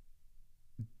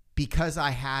 because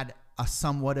I had a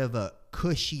somewhat of a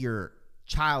cushier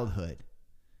childhood,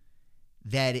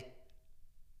 that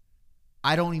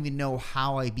I don't even know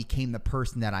how I became the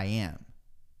person that I am,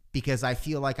 because I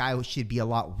feel like I should be a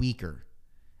lot weaker.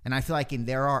 And I feel like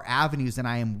there are avenues that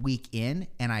I am weak in,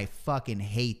 and I fucking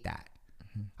hate that.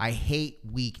 Mm-hmm. I hate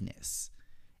weakness.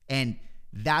 And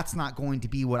that's not going to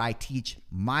be what I teach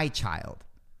my child,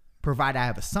 provided I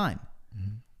have a son.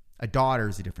 Mm-hmm. A daughter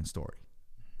is a different story.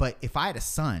 But if I had a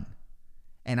son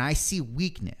and I see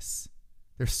weakness,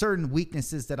 there's certain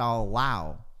weaknesses that I'll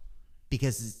allow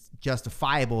because it's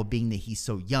justifiable, being that he's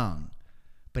so young.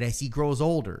 But as he grows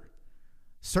older,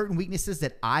 certain weaknesses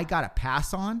that I got to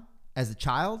pass on as a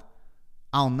child,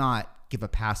 I'll not give a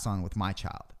pass on with my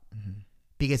child. Mm-hmm.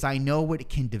 Because I know what it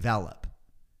can develop.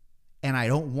 And I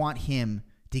don't want him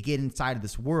to get inside of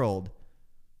this world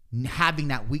having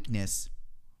that weakness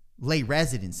lay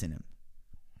residence in him.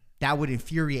 That would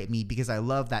infuriate me, because I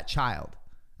love that child.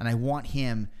 And I want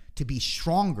him to be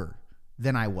stronger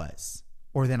than I was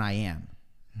or than I am.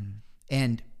 Mm-hmm.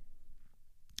 And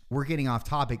we're getting off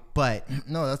topic, but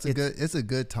no, it's a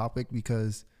good topic,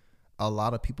 because a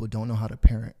lot of people don't know how to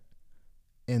parent,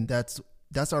 and that's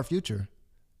our future.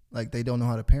 Like, they don't know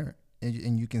how to parent,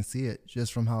 and you can see it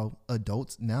just from how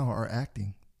adults now are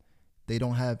acting. They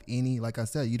don't have any, like I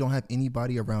said, you don't have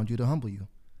anybody around you to humble you,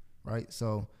 right?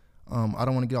 So I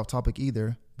don't want to get off topic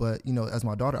either, but you know, as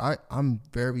my daughter, I'm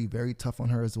very, very tough on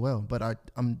her as well, but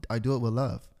I do it with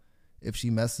love. If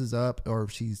she messes up, or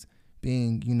if she's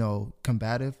being, you know,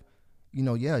 combative, you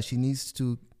know, yeah, she needs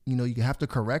to, you know, you have to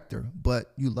correct her,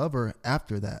 but you love her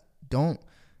after that.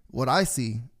 What I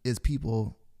see is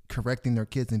people correcting their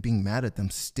kids and being mad at them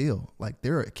still, like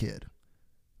they're a kid,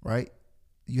 right?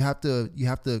 You have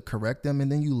to correct them,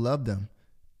 and then you love them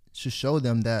to show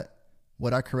them that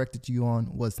what I corrected you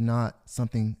on was not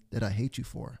something that I hate you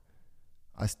for.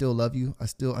 I still love you. I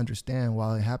still understand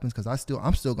why it happens, because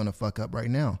I'm still going to fuck up right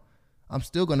now. I'm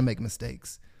still going to make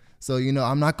mistakes. So, you know,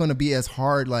 I'm not going to be as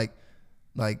hard, like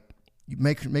you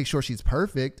make sure she's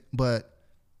perfect, but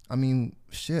I mean,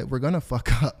 shit, we're going to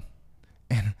fuck up.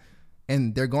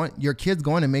 And your kid's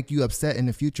going to make you upset in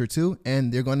the future too.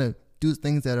 And they're going to do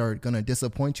things that are going to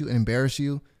disappoint you and embarrass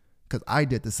you. Cause I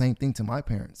did the same thing to my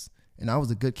parents, and I was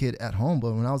a good kid at home,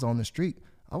 but when I was on the street,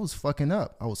 I was fucking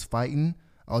up. I was fighting.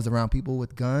 I was around people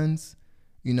with guns,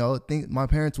 you know, my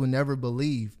parents would never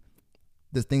believe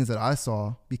the things that I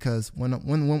saw, because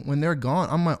when they're gone,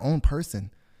 I'm my own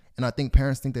person. And I think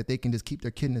parents think that they can just keep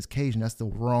their kid in this cage, and that's the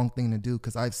wrong thing to do,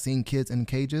 because I've seen kids in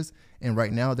cages, and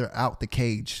right now they're out the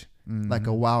cage, like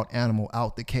a wild animal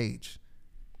out the cage.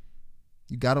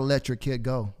 You got to let your kid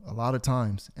go a lot of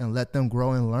times, and let them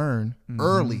grow and learn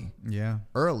early. Yeah.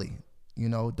 Early. You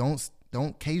know,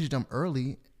 don't cage them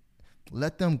early.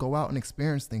 Let them go out and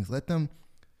experience things. Let them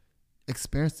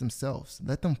experience themselves.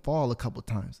 Let them fall a couple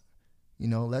times. You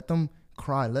know, let them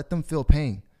cry. Let them feel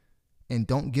pain, and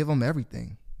don't give them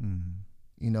everything. Mm-hmm.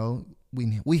 You know,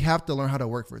 we have to learn how to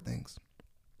work for things.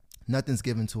 Nothing's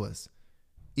given to us.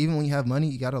 Even when you have money,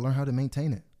 you got to learn how to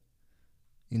maintain it.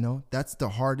 You know, that's the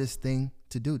hardest thing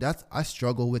to do. I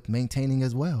struggle with maintaining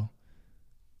as well.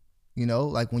 You know,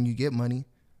 like when you get money,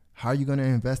 how are you going to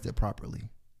invest it properly?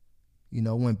 You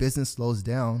know, when business slows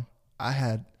down, I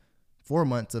had 4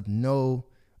 months of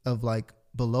like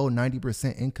below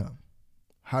 90% income.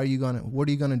 What are you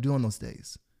going to do on those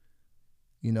days?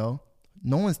 You know,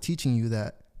 no one's teaching you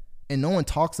that, and no one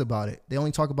talks about it. They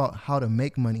only talk about how to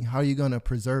make money. How are you going to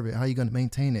preserve it? How are you going to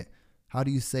maintain it? How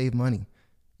do you save money?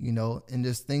 You know, and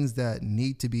there's things that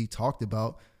need to be talked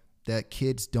about that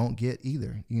kids don't get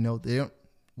either. You know,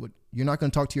 you're not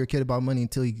going to talk to your kid about money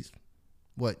until he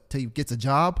gets a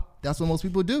job. That's what most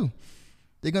people do.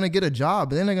 They're going to get a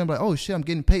job, and then they're going to be like, oh shit, I'm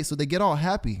getting paid. So they get all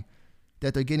happy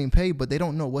that they're getting paid, but they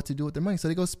don't know what to do with their money. So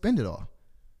they go spend it all.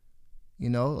 You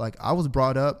know, like I was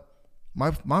brought up, my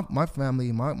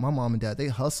family, my mom and dad, they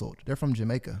hustled. They're from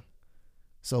Jamaica.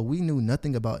 So we knew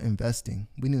nothing about investing.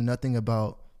 We knew nothing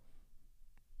about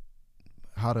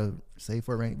how to save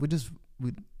for rent.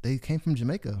 They came from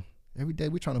Jamaica. Every day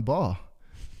we're trying to ball,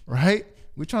 right?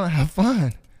 We're trying to have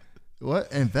fun.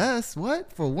 What? Invest?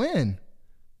 What? For when?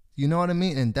 You know what I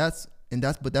mean?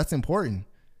 But that's important,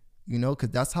 you know, because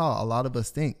that's how a lot of us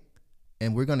think.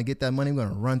 And we're going to get that money. We're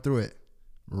going to run through it,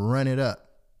 run it up.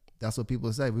 That's what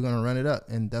people say. We're going to run it up.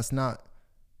 And that's not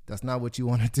what you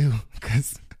want to do,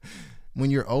 because when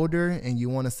you're older and you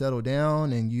want to settle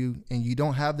down and you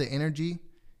don't have the energy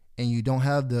and you don't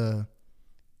have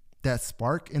that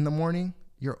spark in the morning,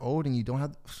 you're old and you don't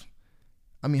have.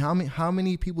 I mean, how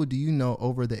many people do you know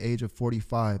over the age of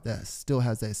 45 that still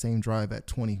has that same drive at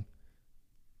 20?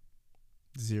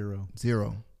 Zero.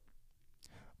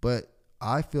 But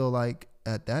I feel like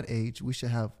at that age we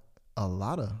should have a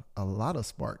lot of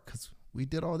spark, because we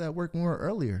did all that work when we were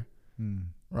earlier,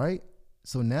 right?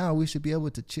 So now we should be able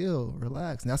to chill,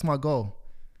 relax, and that's my goal.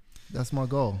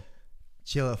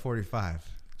 Chill at 45.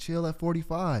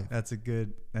 That's a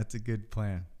good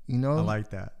plan. You know, I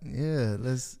like that. Yeah,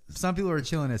 some people are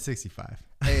chilling at 65.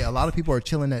 Hey, a lot of people are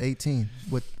chilling at 18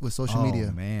 with social media.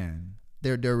 Oh man,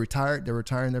 they're retired. They're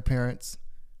retiring their parents.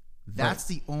 That's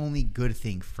the only good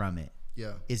thing from it.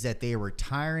 Yeah, is that they are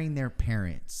retiring their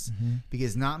parents,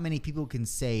 because not many people can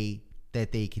say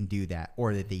that they can do that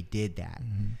or that they did that.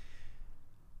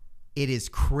 It is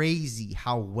crazy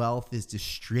how wealth is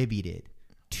distributed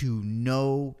to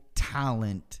no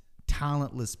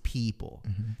talentless people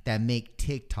that make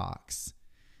TikToks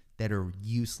that are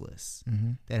useless,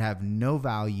 that have no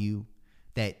value,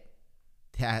 that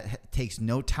takes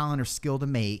no talent or skill to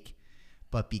make,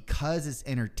 but because it's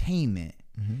entertainment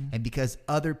and because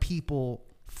other people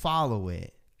follow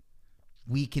it,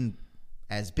 we can,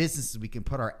 as businesses, we can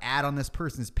put our ad on this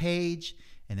person's page,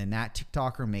 and then that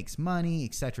TikToker makes money,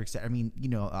 et cetera, et cetera. I mean, you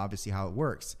know, obviously how it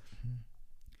works.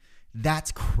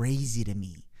 That's crazy to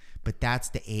me. But that's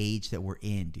the age that we're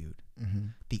in, dude.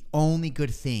 The only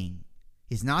good thing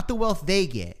is not the wealth they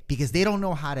get, because they don't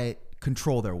know how to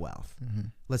control their wealth.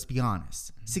 Let's be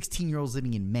honest. 16-year-olds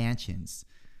living in mansions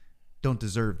don't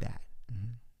deserve that.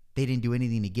 They didn't do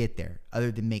anything to get there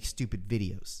other than make stupid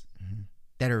videos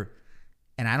that are,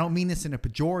 and I don't mean this in a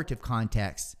pejorative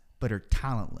context, but are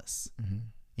talentless.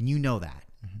 And you know that.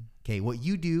 Okay, what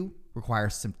you do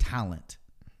requires some talent.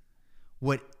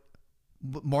 What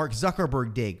Mark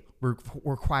Zuckerberg did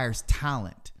requires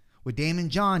talent. What Damon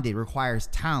John did requires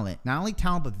talent. Not only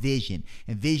talent, but vision.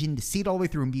 And vision to see it all the way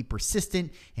through and be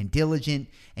persistent and diligent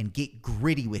and get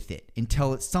gritty with it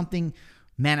until it's something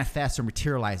manifests or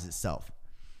materializes itself.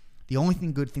 The only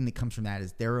good thing that comes from that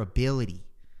is their ability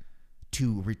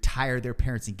to retire their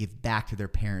parents and give back to their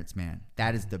parents, man.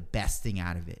 That is the best thing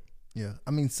out of it. Yeah.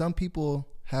 I mean, some people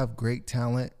have great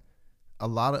talent.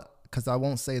 Because I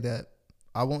would say that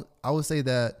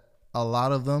a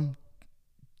lot of them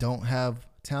don't have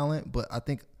talent, but I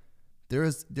think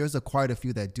there's quite a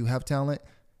few that do have talent,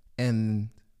 and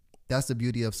that's the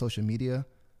beauty of social media.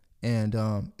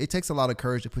 And it takes a lot of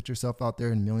courage to put yourself out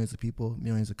there in millions of people,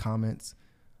 millions of comments.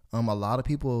 A lot of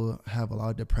people have a lot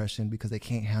of depression because they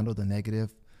can't handle the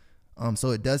negative.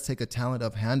 So it does take a talent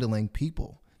of handling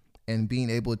people and being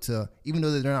able to, even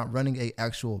though they're not running a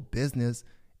actual business,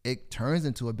 it turns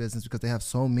into a business because they have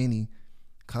so many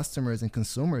customers and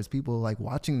consumers, people like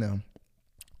watching them.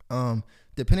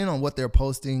 Depending on what they're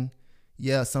posting,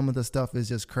 yeah, some of the stuff is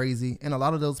just crazy. And a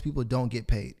lot of those people don't get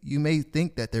paid. You may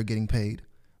think that they're getting paid,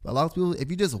 but a lot of people, if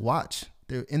you just watch,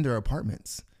 they're in their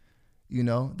apartments, you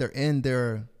know, they're in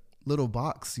their little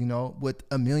box, you know, with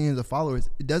millions of followers.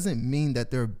 It doesn't mean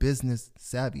that they're business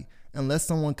savvy unless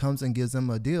someone comes and gives them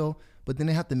a deal, but then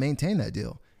they have to maintain that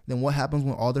deal. Then what happens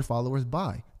when all their followers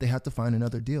buy? They have to find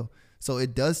another deal. So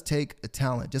it does take a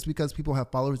talent. Just because people have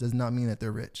followers does not mean that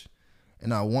they're rich.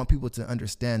 And I want people to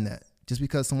understand that. Just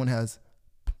because someone has,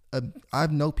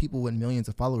 I've known people with millions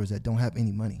of followers that don't have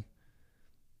any money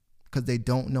because they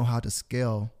don't know how to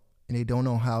scale, and they don't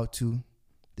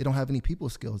have any people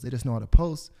skills. They just know how to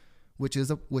post, which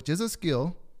is a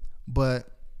skill,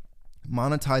 but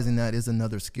monetizing that is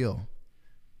another skill.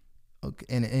 Okay,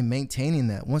 and maintaining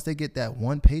that. Once they get that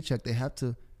one paycheck, they have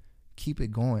to keep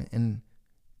it going. And,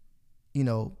 you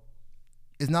know,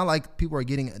 it's not like people are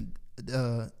getting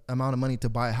the amount of money to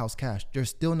buy a house cash. They're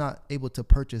still not able to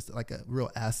purchase like a real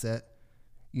asset,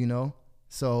 you know?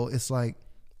 So it's like,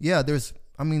 yeah,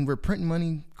 we're printing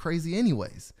money crazy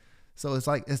anyways. So it's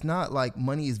like, it's not like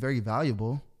money is very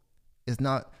valuable. It's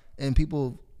not, and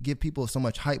people give people so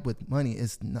much hype with money.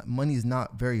 Money is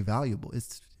not very valuable.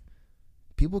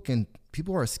 People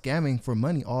are scamming for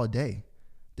money all day.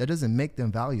 That doesn't make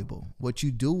them valuable. What you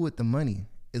do with the money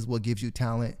is what gives you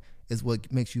talent, is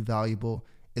what makes you valuable,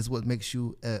 is what makes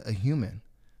you a human.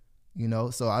 you know?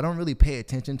 So I don't really pay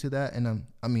attention to that. And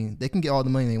I mean, they can get all the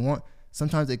money they want.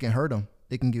 Sometimes it can hurt them.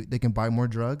 They can buy more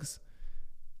drugs.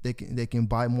 They can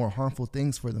buy more harmful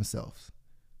things for themselves,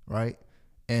 right?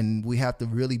 And we have to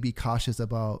really be cautious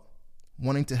about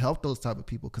wanting to help those type of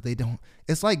people, because they don't.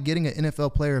 It's like getting an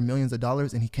NFL player millions of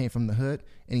dollars and he came from the hood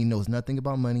and he knows nothing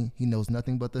about money. He knows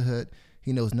nothing but the hood.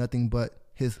 He knows nothing but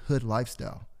his hood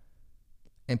lifestyle.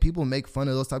 And people make fun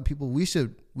of those type of people. We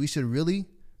should really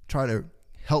try to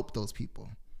help those people,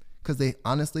 because they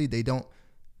don't.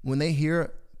 When they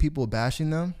hear people bashing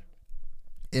them,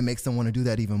 it makes them want to do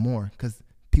that even more, because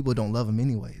people don't love them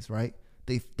anyways, right?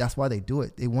 That's why they do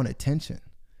it. They want attention.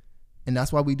 And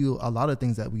that's why we do a lot of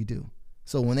things that we do.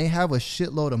 So when they have a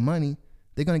shitload of money,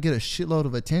 they're going to get a shitload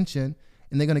of attention,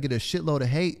 and they're going to get a shitload of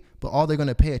hate, but all they're going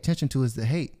to pay attention to is the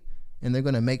hate. And they're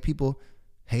going to make people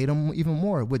hate them even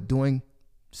more with doing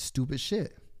stupid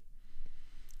shit.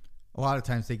 A lot of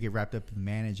times they get wrapped up in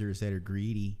managers that are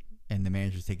greedy, and the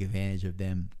managers take advantage of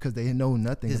them. Because they know nothing about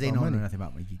money. Because they know nothing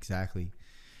about money. Exactly.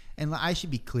 And I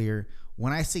should be clear,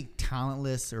 when I say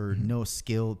talentless or no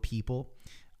skilled people,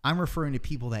 I'm referring to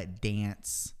people that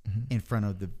dance in front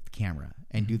of the camera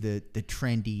and do the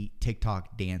trendy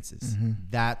TikTok dances.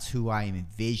 That's who I am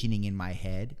envisioning in my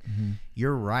head.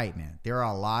 You're right, man. There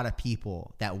are a lot of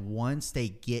people that once they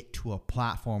get to a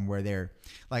platform where they're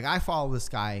like, I follow this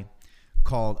guy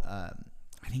called, I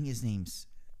think his name's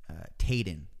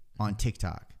Tayden on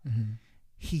TikTok.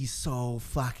 He's so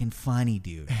fucking funny,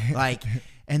 dude. Like,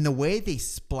 and the way they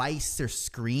splice their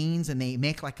screens and they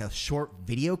make like a short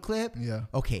video clip. Yeah.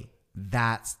 Okay.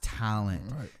 That's talent.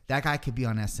 Right. That guy could be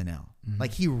on SNL.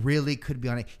 Like, he really could be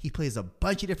on it. He plays a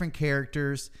bunch of different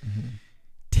characters.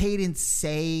 Tayden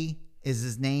Say is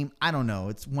his name. I don't know.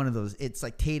 It's one of those. It's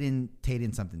like Tayden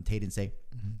Say.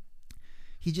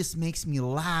 He just makes me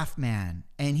laugh, man.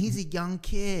 And he's a young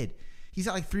kid. He's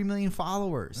got like 3 million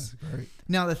followers. That's great.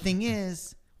 Now, the thing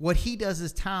is, what he does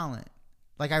is talent.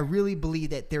 Like, I really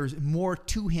believe that there's more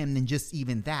to him than just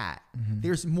even that.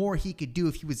 There's more he could do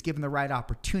if he was given the right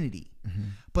opportunity.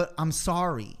 But I'm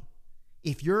sorry.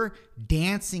 If you're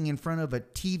dancing in front of a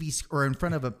TV or in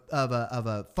front of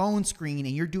a phone screen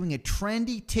and you're doing a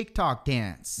trendy TikTok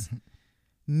dance,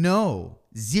 no,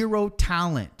 zero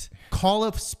talent. Call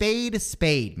a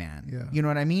spade, man. Yeah. You know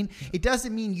what I mean? Yeah. It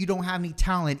doesn't mean you don't have any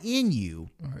talent in you,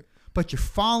 but you're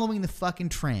following the fucking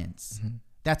trends.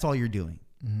 That's all you're doing.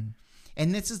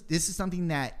 And this is something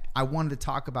that I wanted to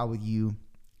talk about with you.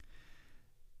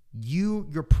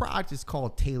 Your product is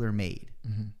called TaylorMade.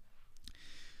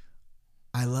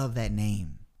 I love that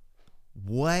name.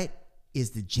 What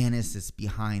is the genesis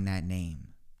behind that name?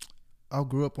 I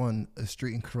grew up on a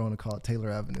street in Corona called Taylor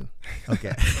Avenue.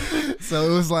 Okay. So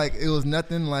it was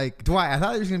nothing like Dwight. I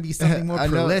thought there was going to be something more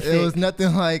prolific. It was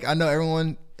nothing like, I know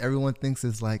everyone thinks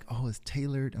it's like, oh, it's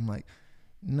tailored. I'm like,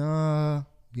 nah.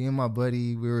 Me and my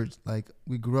buddy,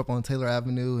 we grew up on Taylor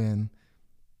Avenue, and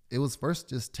it was first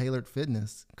just tailored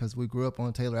fitness, because we grew up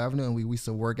on Taylor Avenue, and we used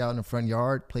to work out in the front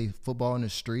yard, play football in the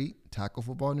street, tackle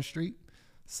football in the street,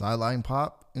 sideline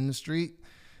pop in the street.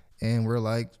 And we're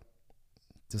like,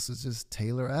 this is just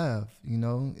Taylor Ave, you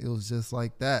know? It was just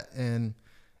like that. And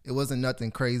it wasn't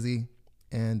nothing crazy.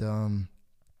 And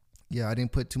I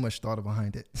didn't put too much thought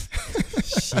behind it.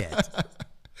 Shit.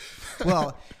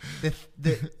 Well,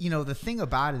 the thing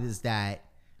about it is that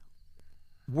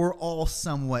we're all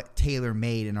somewhat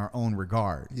tailor-made in our own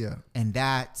regard. Yeah. And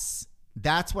that's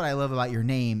what I love about your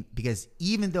name, because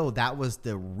even though that was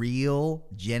the real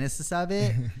genesis of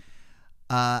it,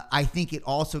 I think it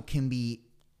also can be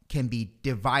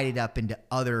divided up into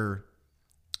other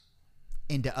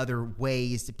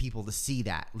ways to people to see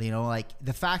that, you know, like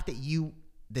the fact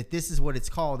that this is what it's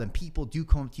called, and people do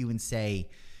come up to you and say,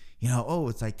 you know, oh,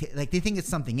 it's like they think it's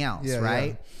something else,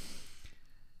 right?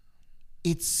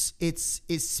 Yeah. It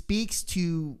speaks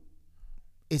to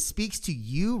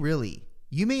you, really.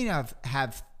 You may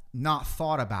have not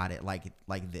thought about it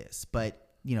like this, but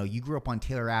you know, you grew up on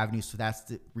Taylor Avenue, so that's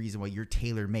the reason why you're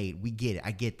tailor-made. We get it.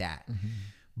 I get that.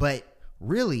 But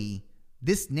really,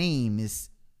 this name is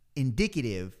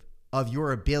indicative of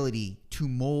your ability to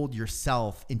mold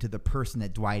yourself into the person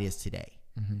that Dwight is today.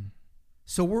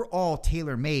 So we're all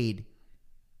tailor-made.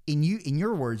 In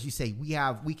your words, you say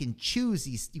we can choose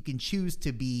these. You can choose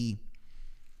to be.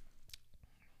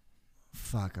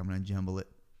 Fuck, I'm gonna jumble it.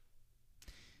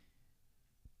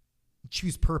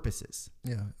 Choose purposes.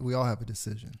 Yeah, we all have a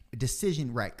decision. A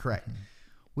decision, right? Correct.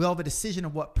 We all have a decision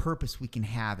of what purpose we can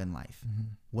have in life.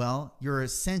 Well, you're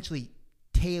essentially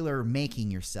tailor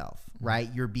making yourself, right?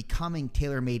 You're becoming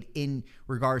tailor-made in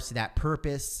regards to that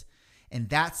purpose, and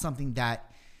that's something that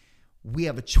we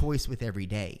have a choice with every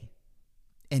day.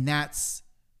 And that's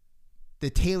the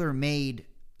TaylorMade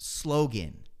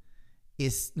slogan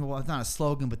is, well, it's not a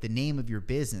slogan, but the name of your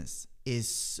business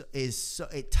is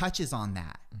it touches on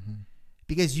that.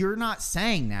 Because you're not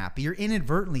saying that, but you're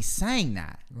inadvertently saying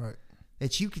that. Right.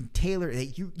 That you can tailor,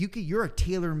 that you're a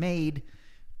tailor-made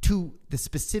to the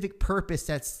specific purpose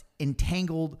that's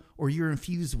entangled or you're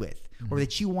infused with, or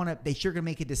that you're gonna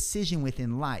make a decision with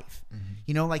in life.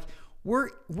 You know, like we're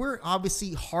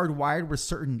obviously hardwired with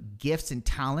certain gifts and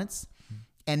talents,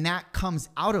 and that comes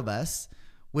out of us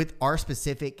with our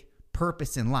specific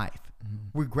purpose in life.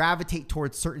 We gravitate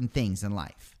towards certain things in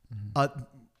life,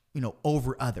 you know,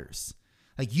 over others.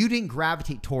 Like you didn't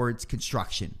gravitate towards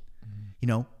construction, you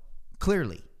know,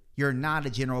 clearly you're not a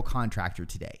general contractor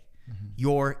today.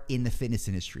 You're in the fitness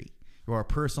industry. You're a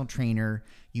personal trainer.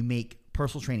 You make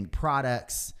personal training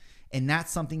products. And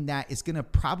that's something that is going to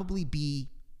probably be,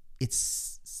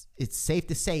 it's safe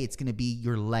to say it's going to be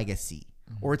your legacy,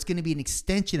 or it's going to be an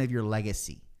extension of your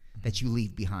legacy that you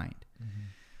leave behind.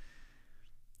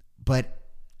 But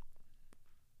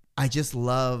I just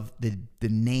love the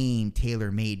name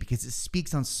TaylorMade because it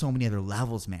speaks on so many other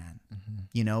levels, man.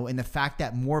 You know, and the fact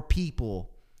that more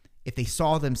people, if they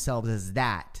saw themselves as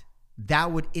that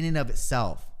would in and of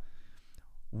itself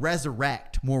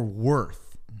resurrect more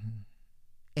worth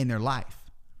in their life.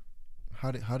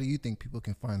 How do you think people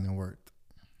can find their worth?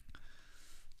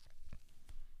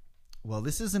 Well,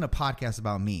 this isn't a podcast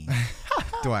about me,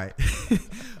 Dwight.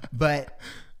 But,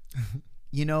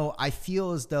 you know, I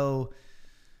feel as though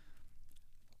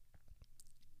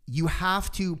you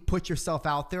have to put yourself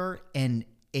out there and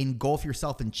engulf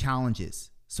yourself in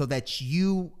challenges so that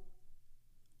you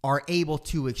are able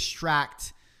to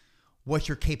extract what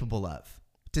you're capable of,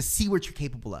 to see what you're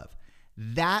capable of.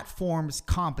 That forms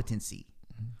competency.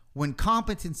 When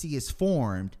competency is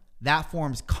formed, that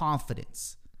forms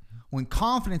confidence. When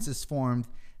confidence is formed,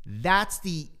 that's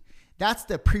the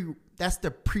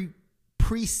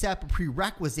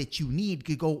prerequisite you need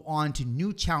to go on to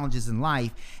new challenges in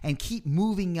life and keep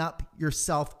moving up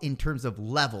yourself in terms of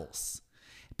levels.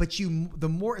 But the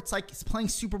more, it's like it's playing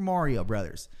Super Mario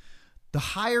Brothers. The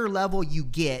higher level you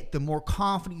get, the more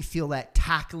confident you feel at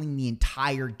tackling the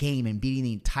entire game and beating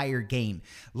the entire game.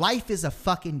 Life is a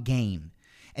fucking game.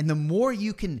 And the more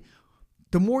you can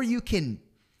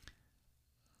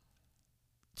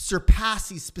surpass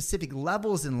these specific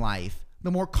levels in life,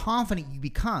 the more confident you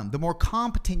become, the more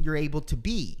competent you're able to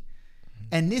be.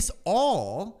 And this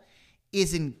all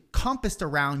is encompassed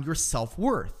around your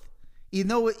self-worth.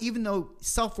 Even though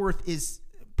self-worth is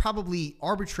probably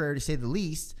arbitrary to say the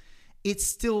least, it's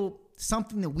still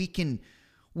something that we can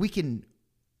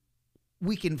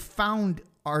found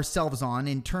ourselves on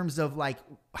in terms of like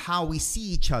how we see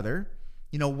each other,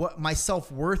 you know, what my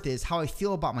self-worth is, how I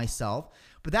feel about myself.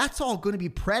 But that's all going to be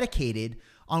predicated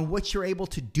on what you're able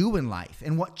to do in life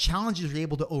and what challenges you're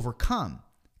able to overcome.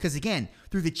 Because again,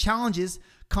 through the challenges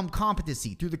come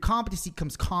competency. Through the competency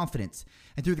comes confidence.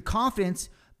 And through the confidence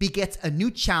begets a new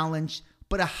challenge,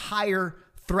 but a higher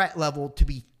threat level to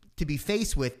be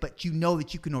faced with, but you know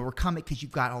that you can overcome it because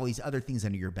you've got all these other things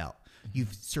under your belt.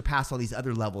 You've surpassed all these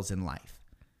other levels in life.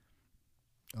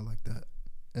 I like that.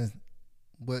 And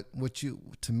what you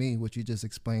just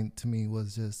explained to me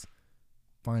was just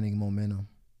finding momentum.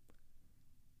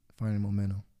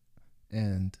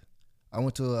 And I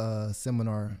went to a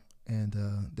seminar and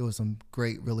there was some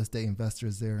great real estate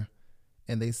investors there.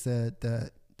 And they said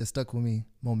that stuck with me.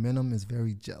 Momentum is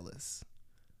very jealous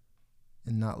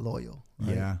and not loyal.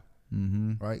 Right? Yeah.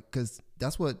 Right? Because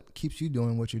that's what keeps you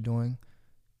doing what you're doing.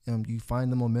 You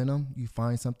find the momentum, you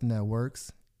find something that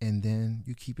works, and then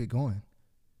you keep it going.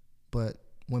 But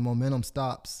when momentum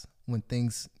stops, when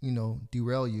things, you know,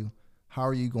 derail you, how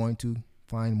are you going to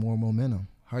find more momentum?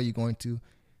 How are you going to?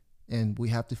 And we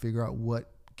have to figure out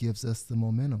what gives us the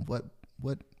momentum. What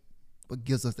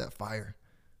gives us that fire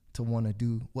to want to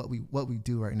do what we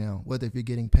do right now? Whether if you're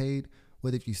getting paid,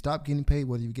 whether if you stop getting paid,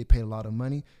 whether you get paid a lot of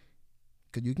money,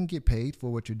 because you can get paid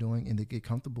for what you're doing and to get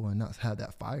comfortable and not have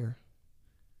that fire.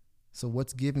 So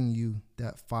what's giving you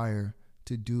that fire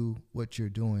to do what you're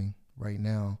doing right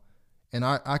now? And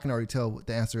I can already tell what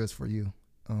the answer is for you.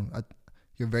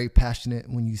 You're very passionate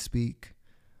when you speak,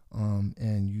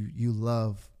 and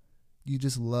you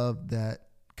just love that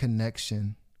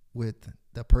connection with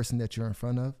the person that you're in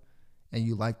front of, and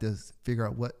you like to figure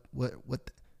out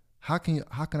how can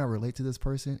I relate to this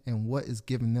person and what is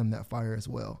giving them that fire as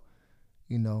well,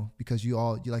 you know, because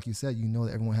like you said, you know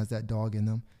that everyone has that dog in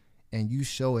them, and you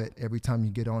show it every time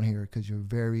you get on here because you're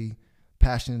very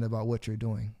passionate about what you're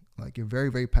doing. Like you're very,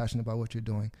 very passionate about what you're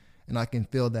doing. And I can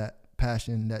feel that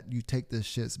passion, that you take this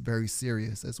shit very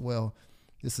serious as well,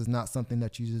 This is not something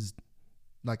that you just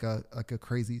like a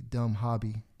crazy dumb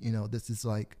hobby. You know, this is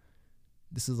like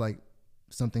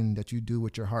something that you do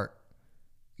with your heart.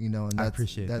 You know, and I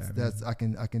appreciate that. That's I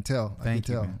can tell. Thank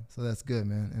you, tell. man. So that's good,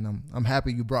 man. And I'm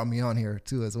happy you brought me on here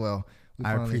too as well.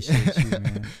 I appreciate you,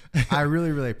 man. I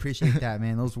really, really appreciate that,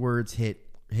 man. Those words hit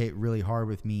really hard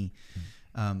with me.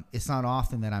 It's not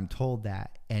often that I'm told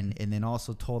that, and then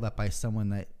also told that by someone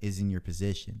that is in your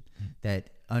position,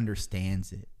 that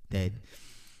understands it, that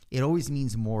it always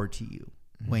means more to you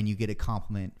when you get a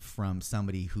compliment from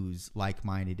somebody who's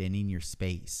like-minded and in your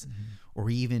space, or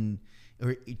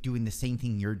doing the same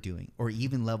thing you're doing, or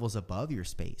even levels above your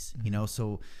space, you know?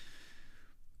 So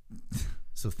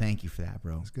thank you for that,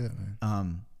 bro. That's good,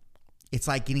 man. It's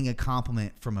like getting a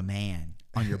compliment from a man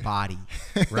on your body,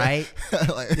 right?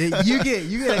 you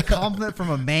get a compliment from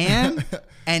a man,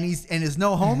 and is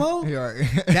no homo. Right.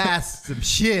 That's some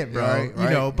shit, bro. Right, you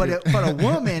know, but a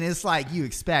woman, it's like you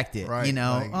expect it, right, you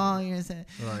know. like, oh, you know what I'm saying?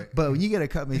 Right. But when you get a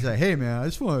compliment, it's like, hey, man, I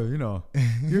just want to, you know,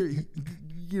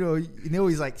 you know, and they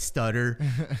always like stutter.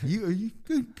 You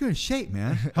good shape,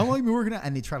 man. How long you been working out?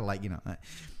 And they try to like, you know.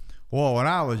 Well, when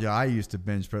I was young, I used to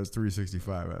bench press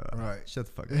 365. Right. Shut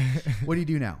the fuck up. What do you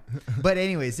do now? But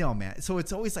anyways, you know, man. So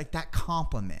it's always like that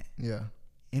compliment. Yeah.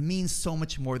 It means so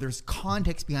much more. There's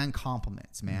context behind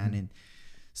compliments, man. And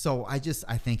so I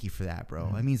thank you for that,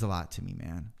 bro. It means a lot to me,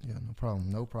 man. Yeah, no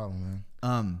problem. No problem,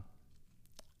 man.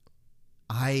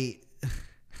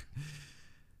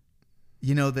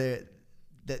 You know, the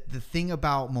thing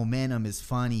about momentum is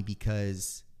funny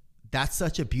because that's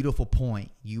such a beautiful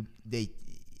point.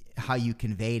 How you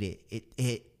conveyed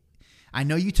it. I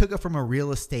know you took it from a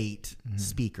real estate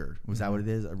speaker. Was that what it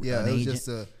is? Yeah, it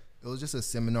was just a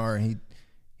seminar, and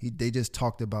they just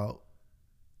talked about,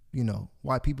 you know,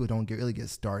 why people don't really get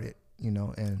started, you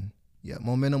know, and yeah,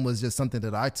 momentum was just something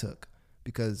that I took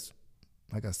because,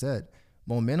 like I said,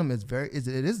 momentum is it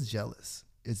is jealous.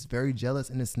 It's very jealous,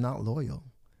 and it's not loyal.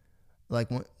 Like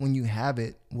when you have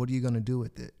it, what are you going to do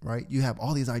with it, right? You have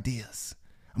all these ideas.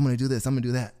 I'm going to do this. I'm going to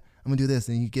do that. I'm going to do this.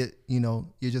 And you get, you know,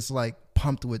 you're just like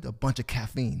pumped with a bunch of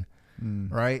caffeine,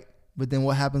 right? But then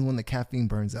what happens when the caffeine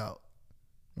burns out,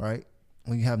 right?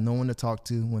 When you have no one to talk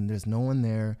to, when there's no one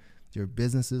there, your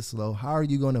business is slow. How are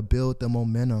you going to build the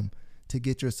momentum to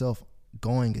get yourself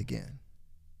going again?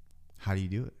 How do you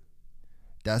do it?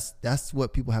 That's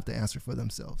what people have to answer for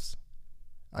themselves.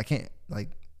 I can't,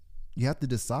 like, you have to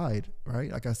decide,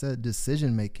 right? Like I said,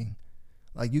 decision making.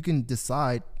 Like you can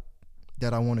decide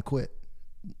that I want to quit.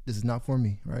 This is not for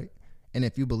me, right? And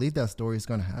if you believe that story, it's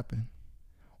going to happen.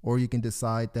 Or you can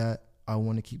decide that I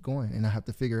want to keep going and I have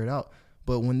to figure it out.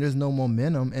 But when there's no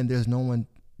momentum and there's no one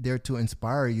there to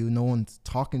inspire you, no one's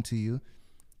talking to you,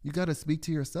 you got to speak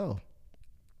to yourself.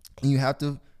 And you have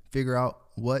to figure out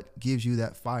what gives you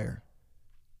that fire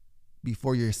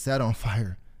before you're set on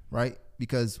fire, right?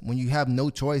 Because when you have no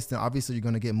choice, then obviously you're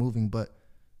going to get moving. But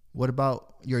what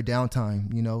about your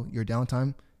downtime? You know, your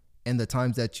downtime and the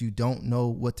times that you don't know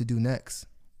what to do next.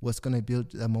 What's going to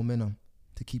build that momentum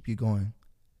to keep you going?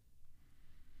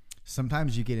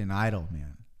 Sometimes you get an idle,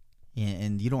 man,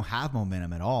 and you don't have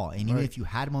momentum at all. And even if you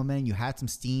had momentum, you had some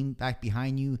steam back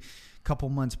behind you a couple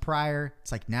months prior.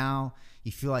 It's like now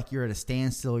you feel like you're at a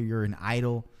standstill, you're an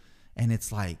idle. And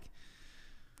it's like,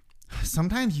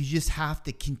 sometimes you just have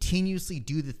to continuously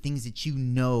do the things that you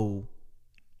know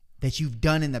that you've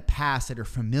done in the past that are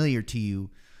familiar to you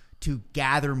to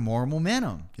gather more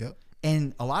momentum. Yep.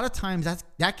 And a lot of times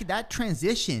that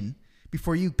transition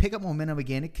before you pick up momentum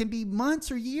again, it can be months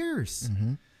or years.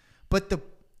 But the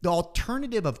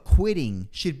alternative of quitting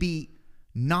should be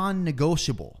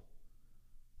non-negotiable.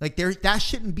 Like that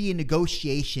shouldn't be a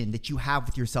negotiation that you have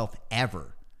with yourself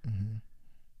ever.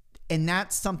 And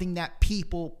that's something that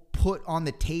people put on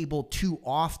the table too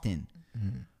often.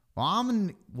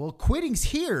 Well, quitting's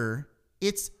here.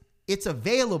 It's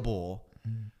available.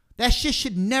 That shit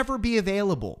should never be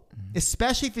available,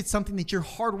 especially if it's something that you're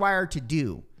hardwired to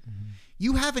do.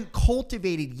 You haven't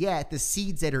cultivated yet the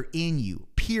seeds that are in you,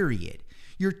 period.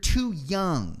 You're too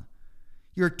young.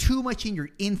 You're too much in your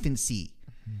infancy.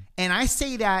 And I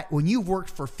say that when you've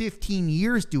worked for 15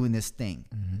 years doing this thing.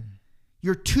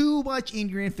 You're too much in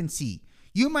your infancy.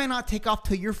 You might not take off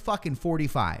till you're fucking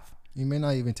 45. You may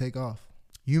not even take off.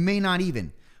 You may not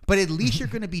even. But at least you're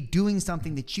going to be doing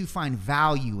something that you find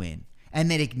value in and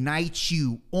that ignites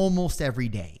you almost every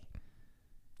day.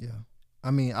 Yeah.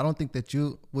 I mean, I don't think that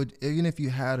you would, even if you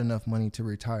had enough money to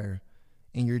retire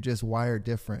and you're just wired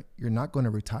different, you're not going to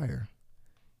retire.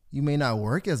 You may not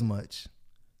work as much,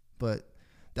 but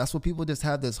that's what people just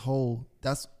have this whole,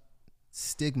 that's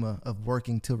stigma of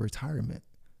working till retirement.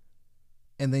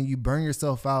 And then you burn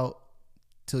yourself out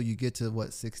till you get to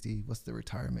 60, what's the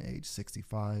retirement age?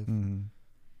 65. Mm-hmm.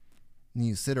 And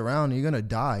you sit around and you're going to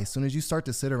die. As soon as you start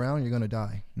to sit around, you're going to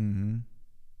die. Mm-hmm.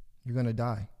 You're going to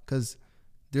die. Because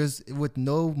with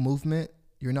no movement,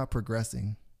 you're not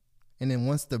progressing. And then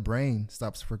once the brain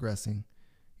stops progressing,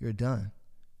 you're done,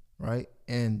 right?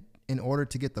 And in order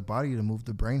to get the body to move,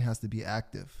 the brain has to be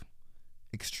active,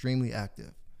 extremely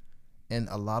active. And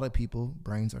a lot of people,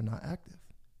 brains are not active.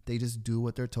 They just do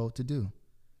what they're told to do.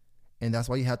 And that's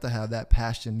why you have to have that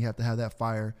passion. You have to have that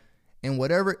fire. And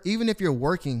whatever, even if you're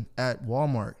working at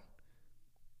Walmart,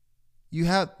 you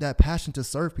have that passion to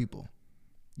serve people.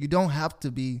 You don't have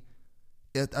to be,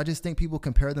 I just think people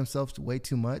compare themselves way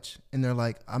too much. And they're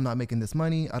like, I'm not making this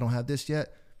money. I don't have this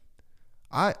yet.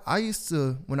 I used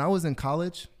to, when I was in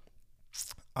college,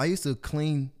 I used to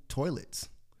clean toilets.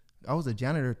 I was a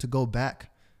janitor to go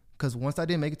back. Because once I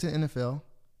didn't make it to the NFL,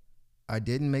 I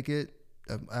didn't make it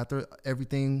after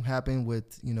everything happened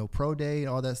with, pro day and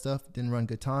all that stuff, didn't run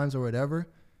good times or whatever.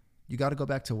 You got to go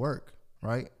back to work,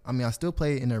 right? I mean, I still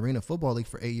played in the Arena Football League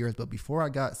for 8 years, but before I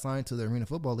got signed to the Arena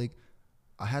Football League,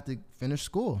 I had to finish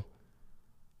school.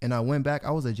 And I went back.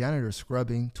 I was a janitor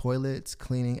scrubbing toilets,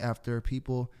 cleaning after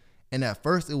people. And at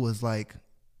first it was like,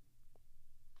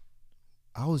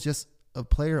 I was just a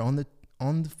player on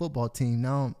the football team.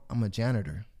 Now I'm a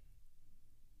janitor.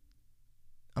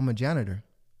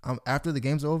 After the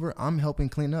game's over, I'm helping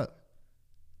clean up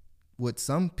with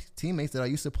some teammates that I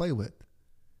used to play with.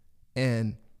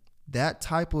 And that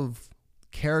type of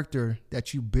character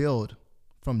that you build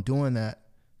from doing that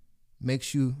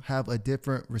makes you have a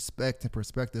different respect and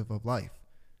perspective of life.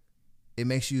 It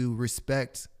makes you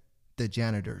respect the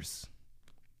janitors,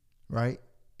 right?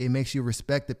 It makes you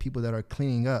respect the people that are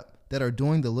cleaning up, that are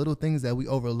doing the little things that we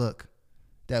overlook,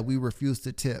 that we refuse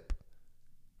to tip,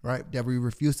 right? That we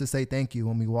refuse to say thank you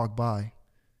when we walk by,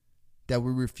 that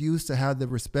we refuse to have the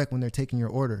respect when they're taking your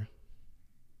order.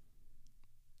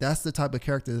 That's the type of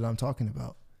character that I'm talking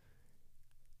about.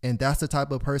 And that's the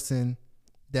type of person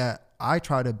that I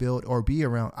try to build or be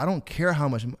around. I don't care how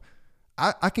much,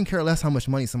 I can care less how much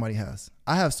money somebody has.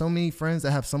 I have so many friends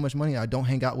that have so much money, I don't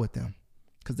hang out with them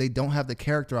because they don't have the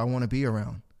character I want to be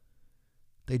around.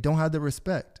 They don't have the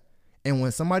respect. And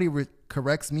when somebody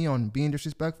corrects me on being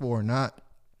disrespectful or not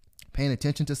paying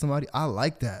attention to somebody, I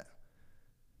like that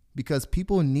because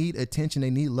people need attention. They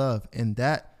need love. And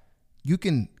that you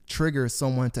can trigger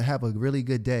someone to have a really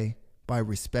good day by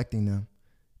respecting them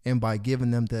and by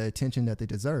giving them the attention that they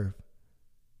deserve.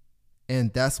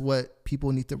 And that's what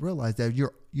people need to realize, that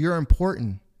you're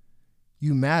important.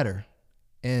 You matter.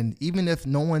 And even if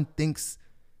no one thinks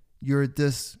you're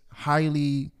this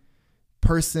highly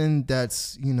person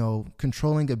that's,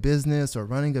 controlling a business or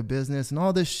running a business and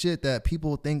all this shit that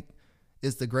people think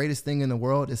is the greatest thing in the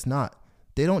world, it's not.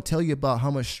 They don't tell you about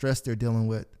how much stress they're dealing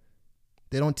with.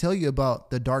 They don't tell you about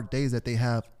the dark days that they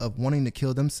have of wanting to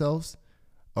kill themselves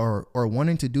or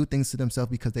wanting to do things to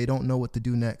themselves because they don't know what to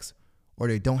do next, or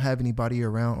they don't have anybody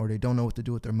around, or they don't know what to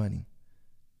do with their money.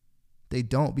 They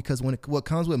don't, because what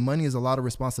comes with money is a lot of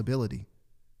responsibility,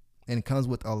 and it comes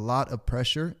with a lot of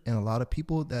pressure and a lot of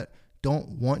people that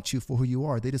don't want you for who you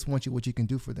are. They just want you what you can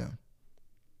do for them.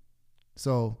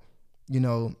 So,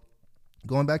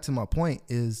 going back to my point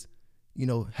is,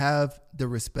 have the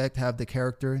respect, have the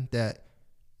character that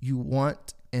you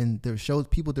want, and show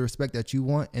people the respect that you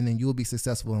want, and then you'll be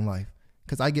successful in life.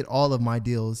 Because I get all of my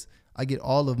deals. I get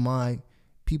all of my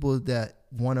people that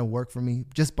want to work for me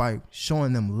just by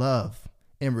showing them love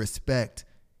and respect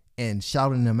and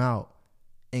shouting them out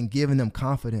and giving them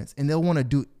confidence. And they'll want to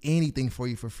do anything for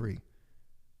you for free.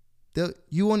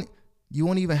 You won't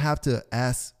even have to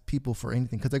ask people for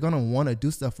anything because they're going to want to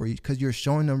do stuff for you because you're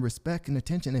showing them respect and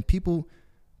attention. And people,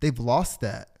 they've lost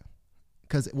that.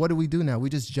 Because what do we do now? We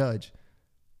just judge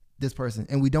this person,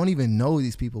 and we don't even know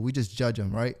these people. We just judge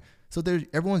them, right? So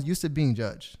everyone's used to being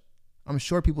judged. I'm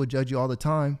sure people judge you all the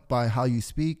time by how you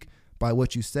speak, by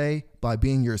what you say, by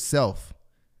being yourself,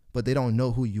 but they don't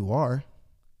know who you are.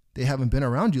 They haven't been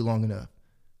around you long enough,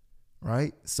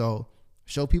 right? So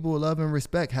show people love and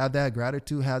respect, have that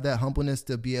gratitude, have that humbleness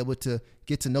to be able to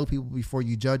get to know people before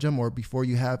you judge them or before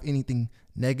you have anything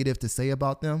negative to say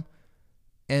about them.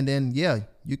 And then,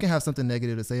 you can have something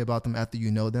negative to say about them after you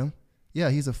know them. Yeah,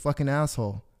 he's a fucking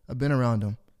asshole. I've been around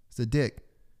him. It's a dick,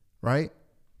 right?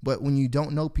 But when you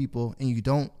don't know people and you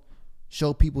don't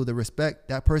show people the respect,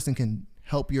 that person can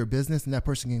help your business and that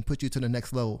person can put you to the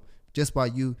next level just by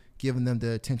you giving them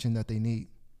the attention that they need.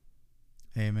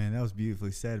 Hey, man, that was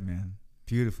beautifully said, man.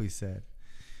 Beautifully said.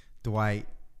 Dwight,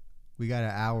 we got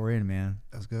an hour in, man.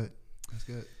 That's good. That's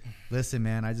good. Listen,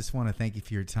 man, I just want to thank you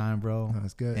for your time, bro.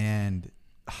 That's good. And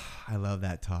I love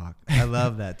that talk. I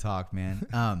love that talk, man.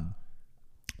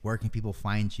 Where can people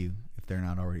find you if they're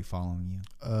not already following you?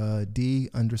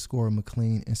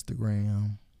 D_McLean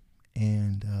Instagram,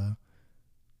 and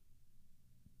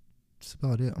that's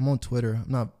about it. I'm on Twitter.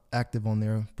 I'm not active on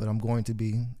there, but I'm going to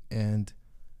be, and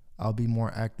I'll be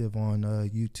more active on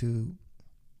YouTube.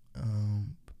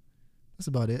 That's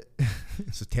about it.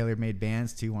 So TaylorMade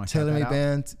Bands too. Want to shout that TaylorMade out?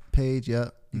 Bands page. Yeah,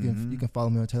 you can follow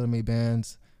me on TaylorMade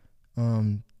Bands.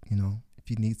 If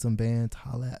you need some bands,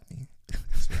 holla at me.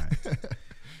 That's right.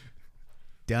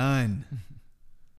 Done.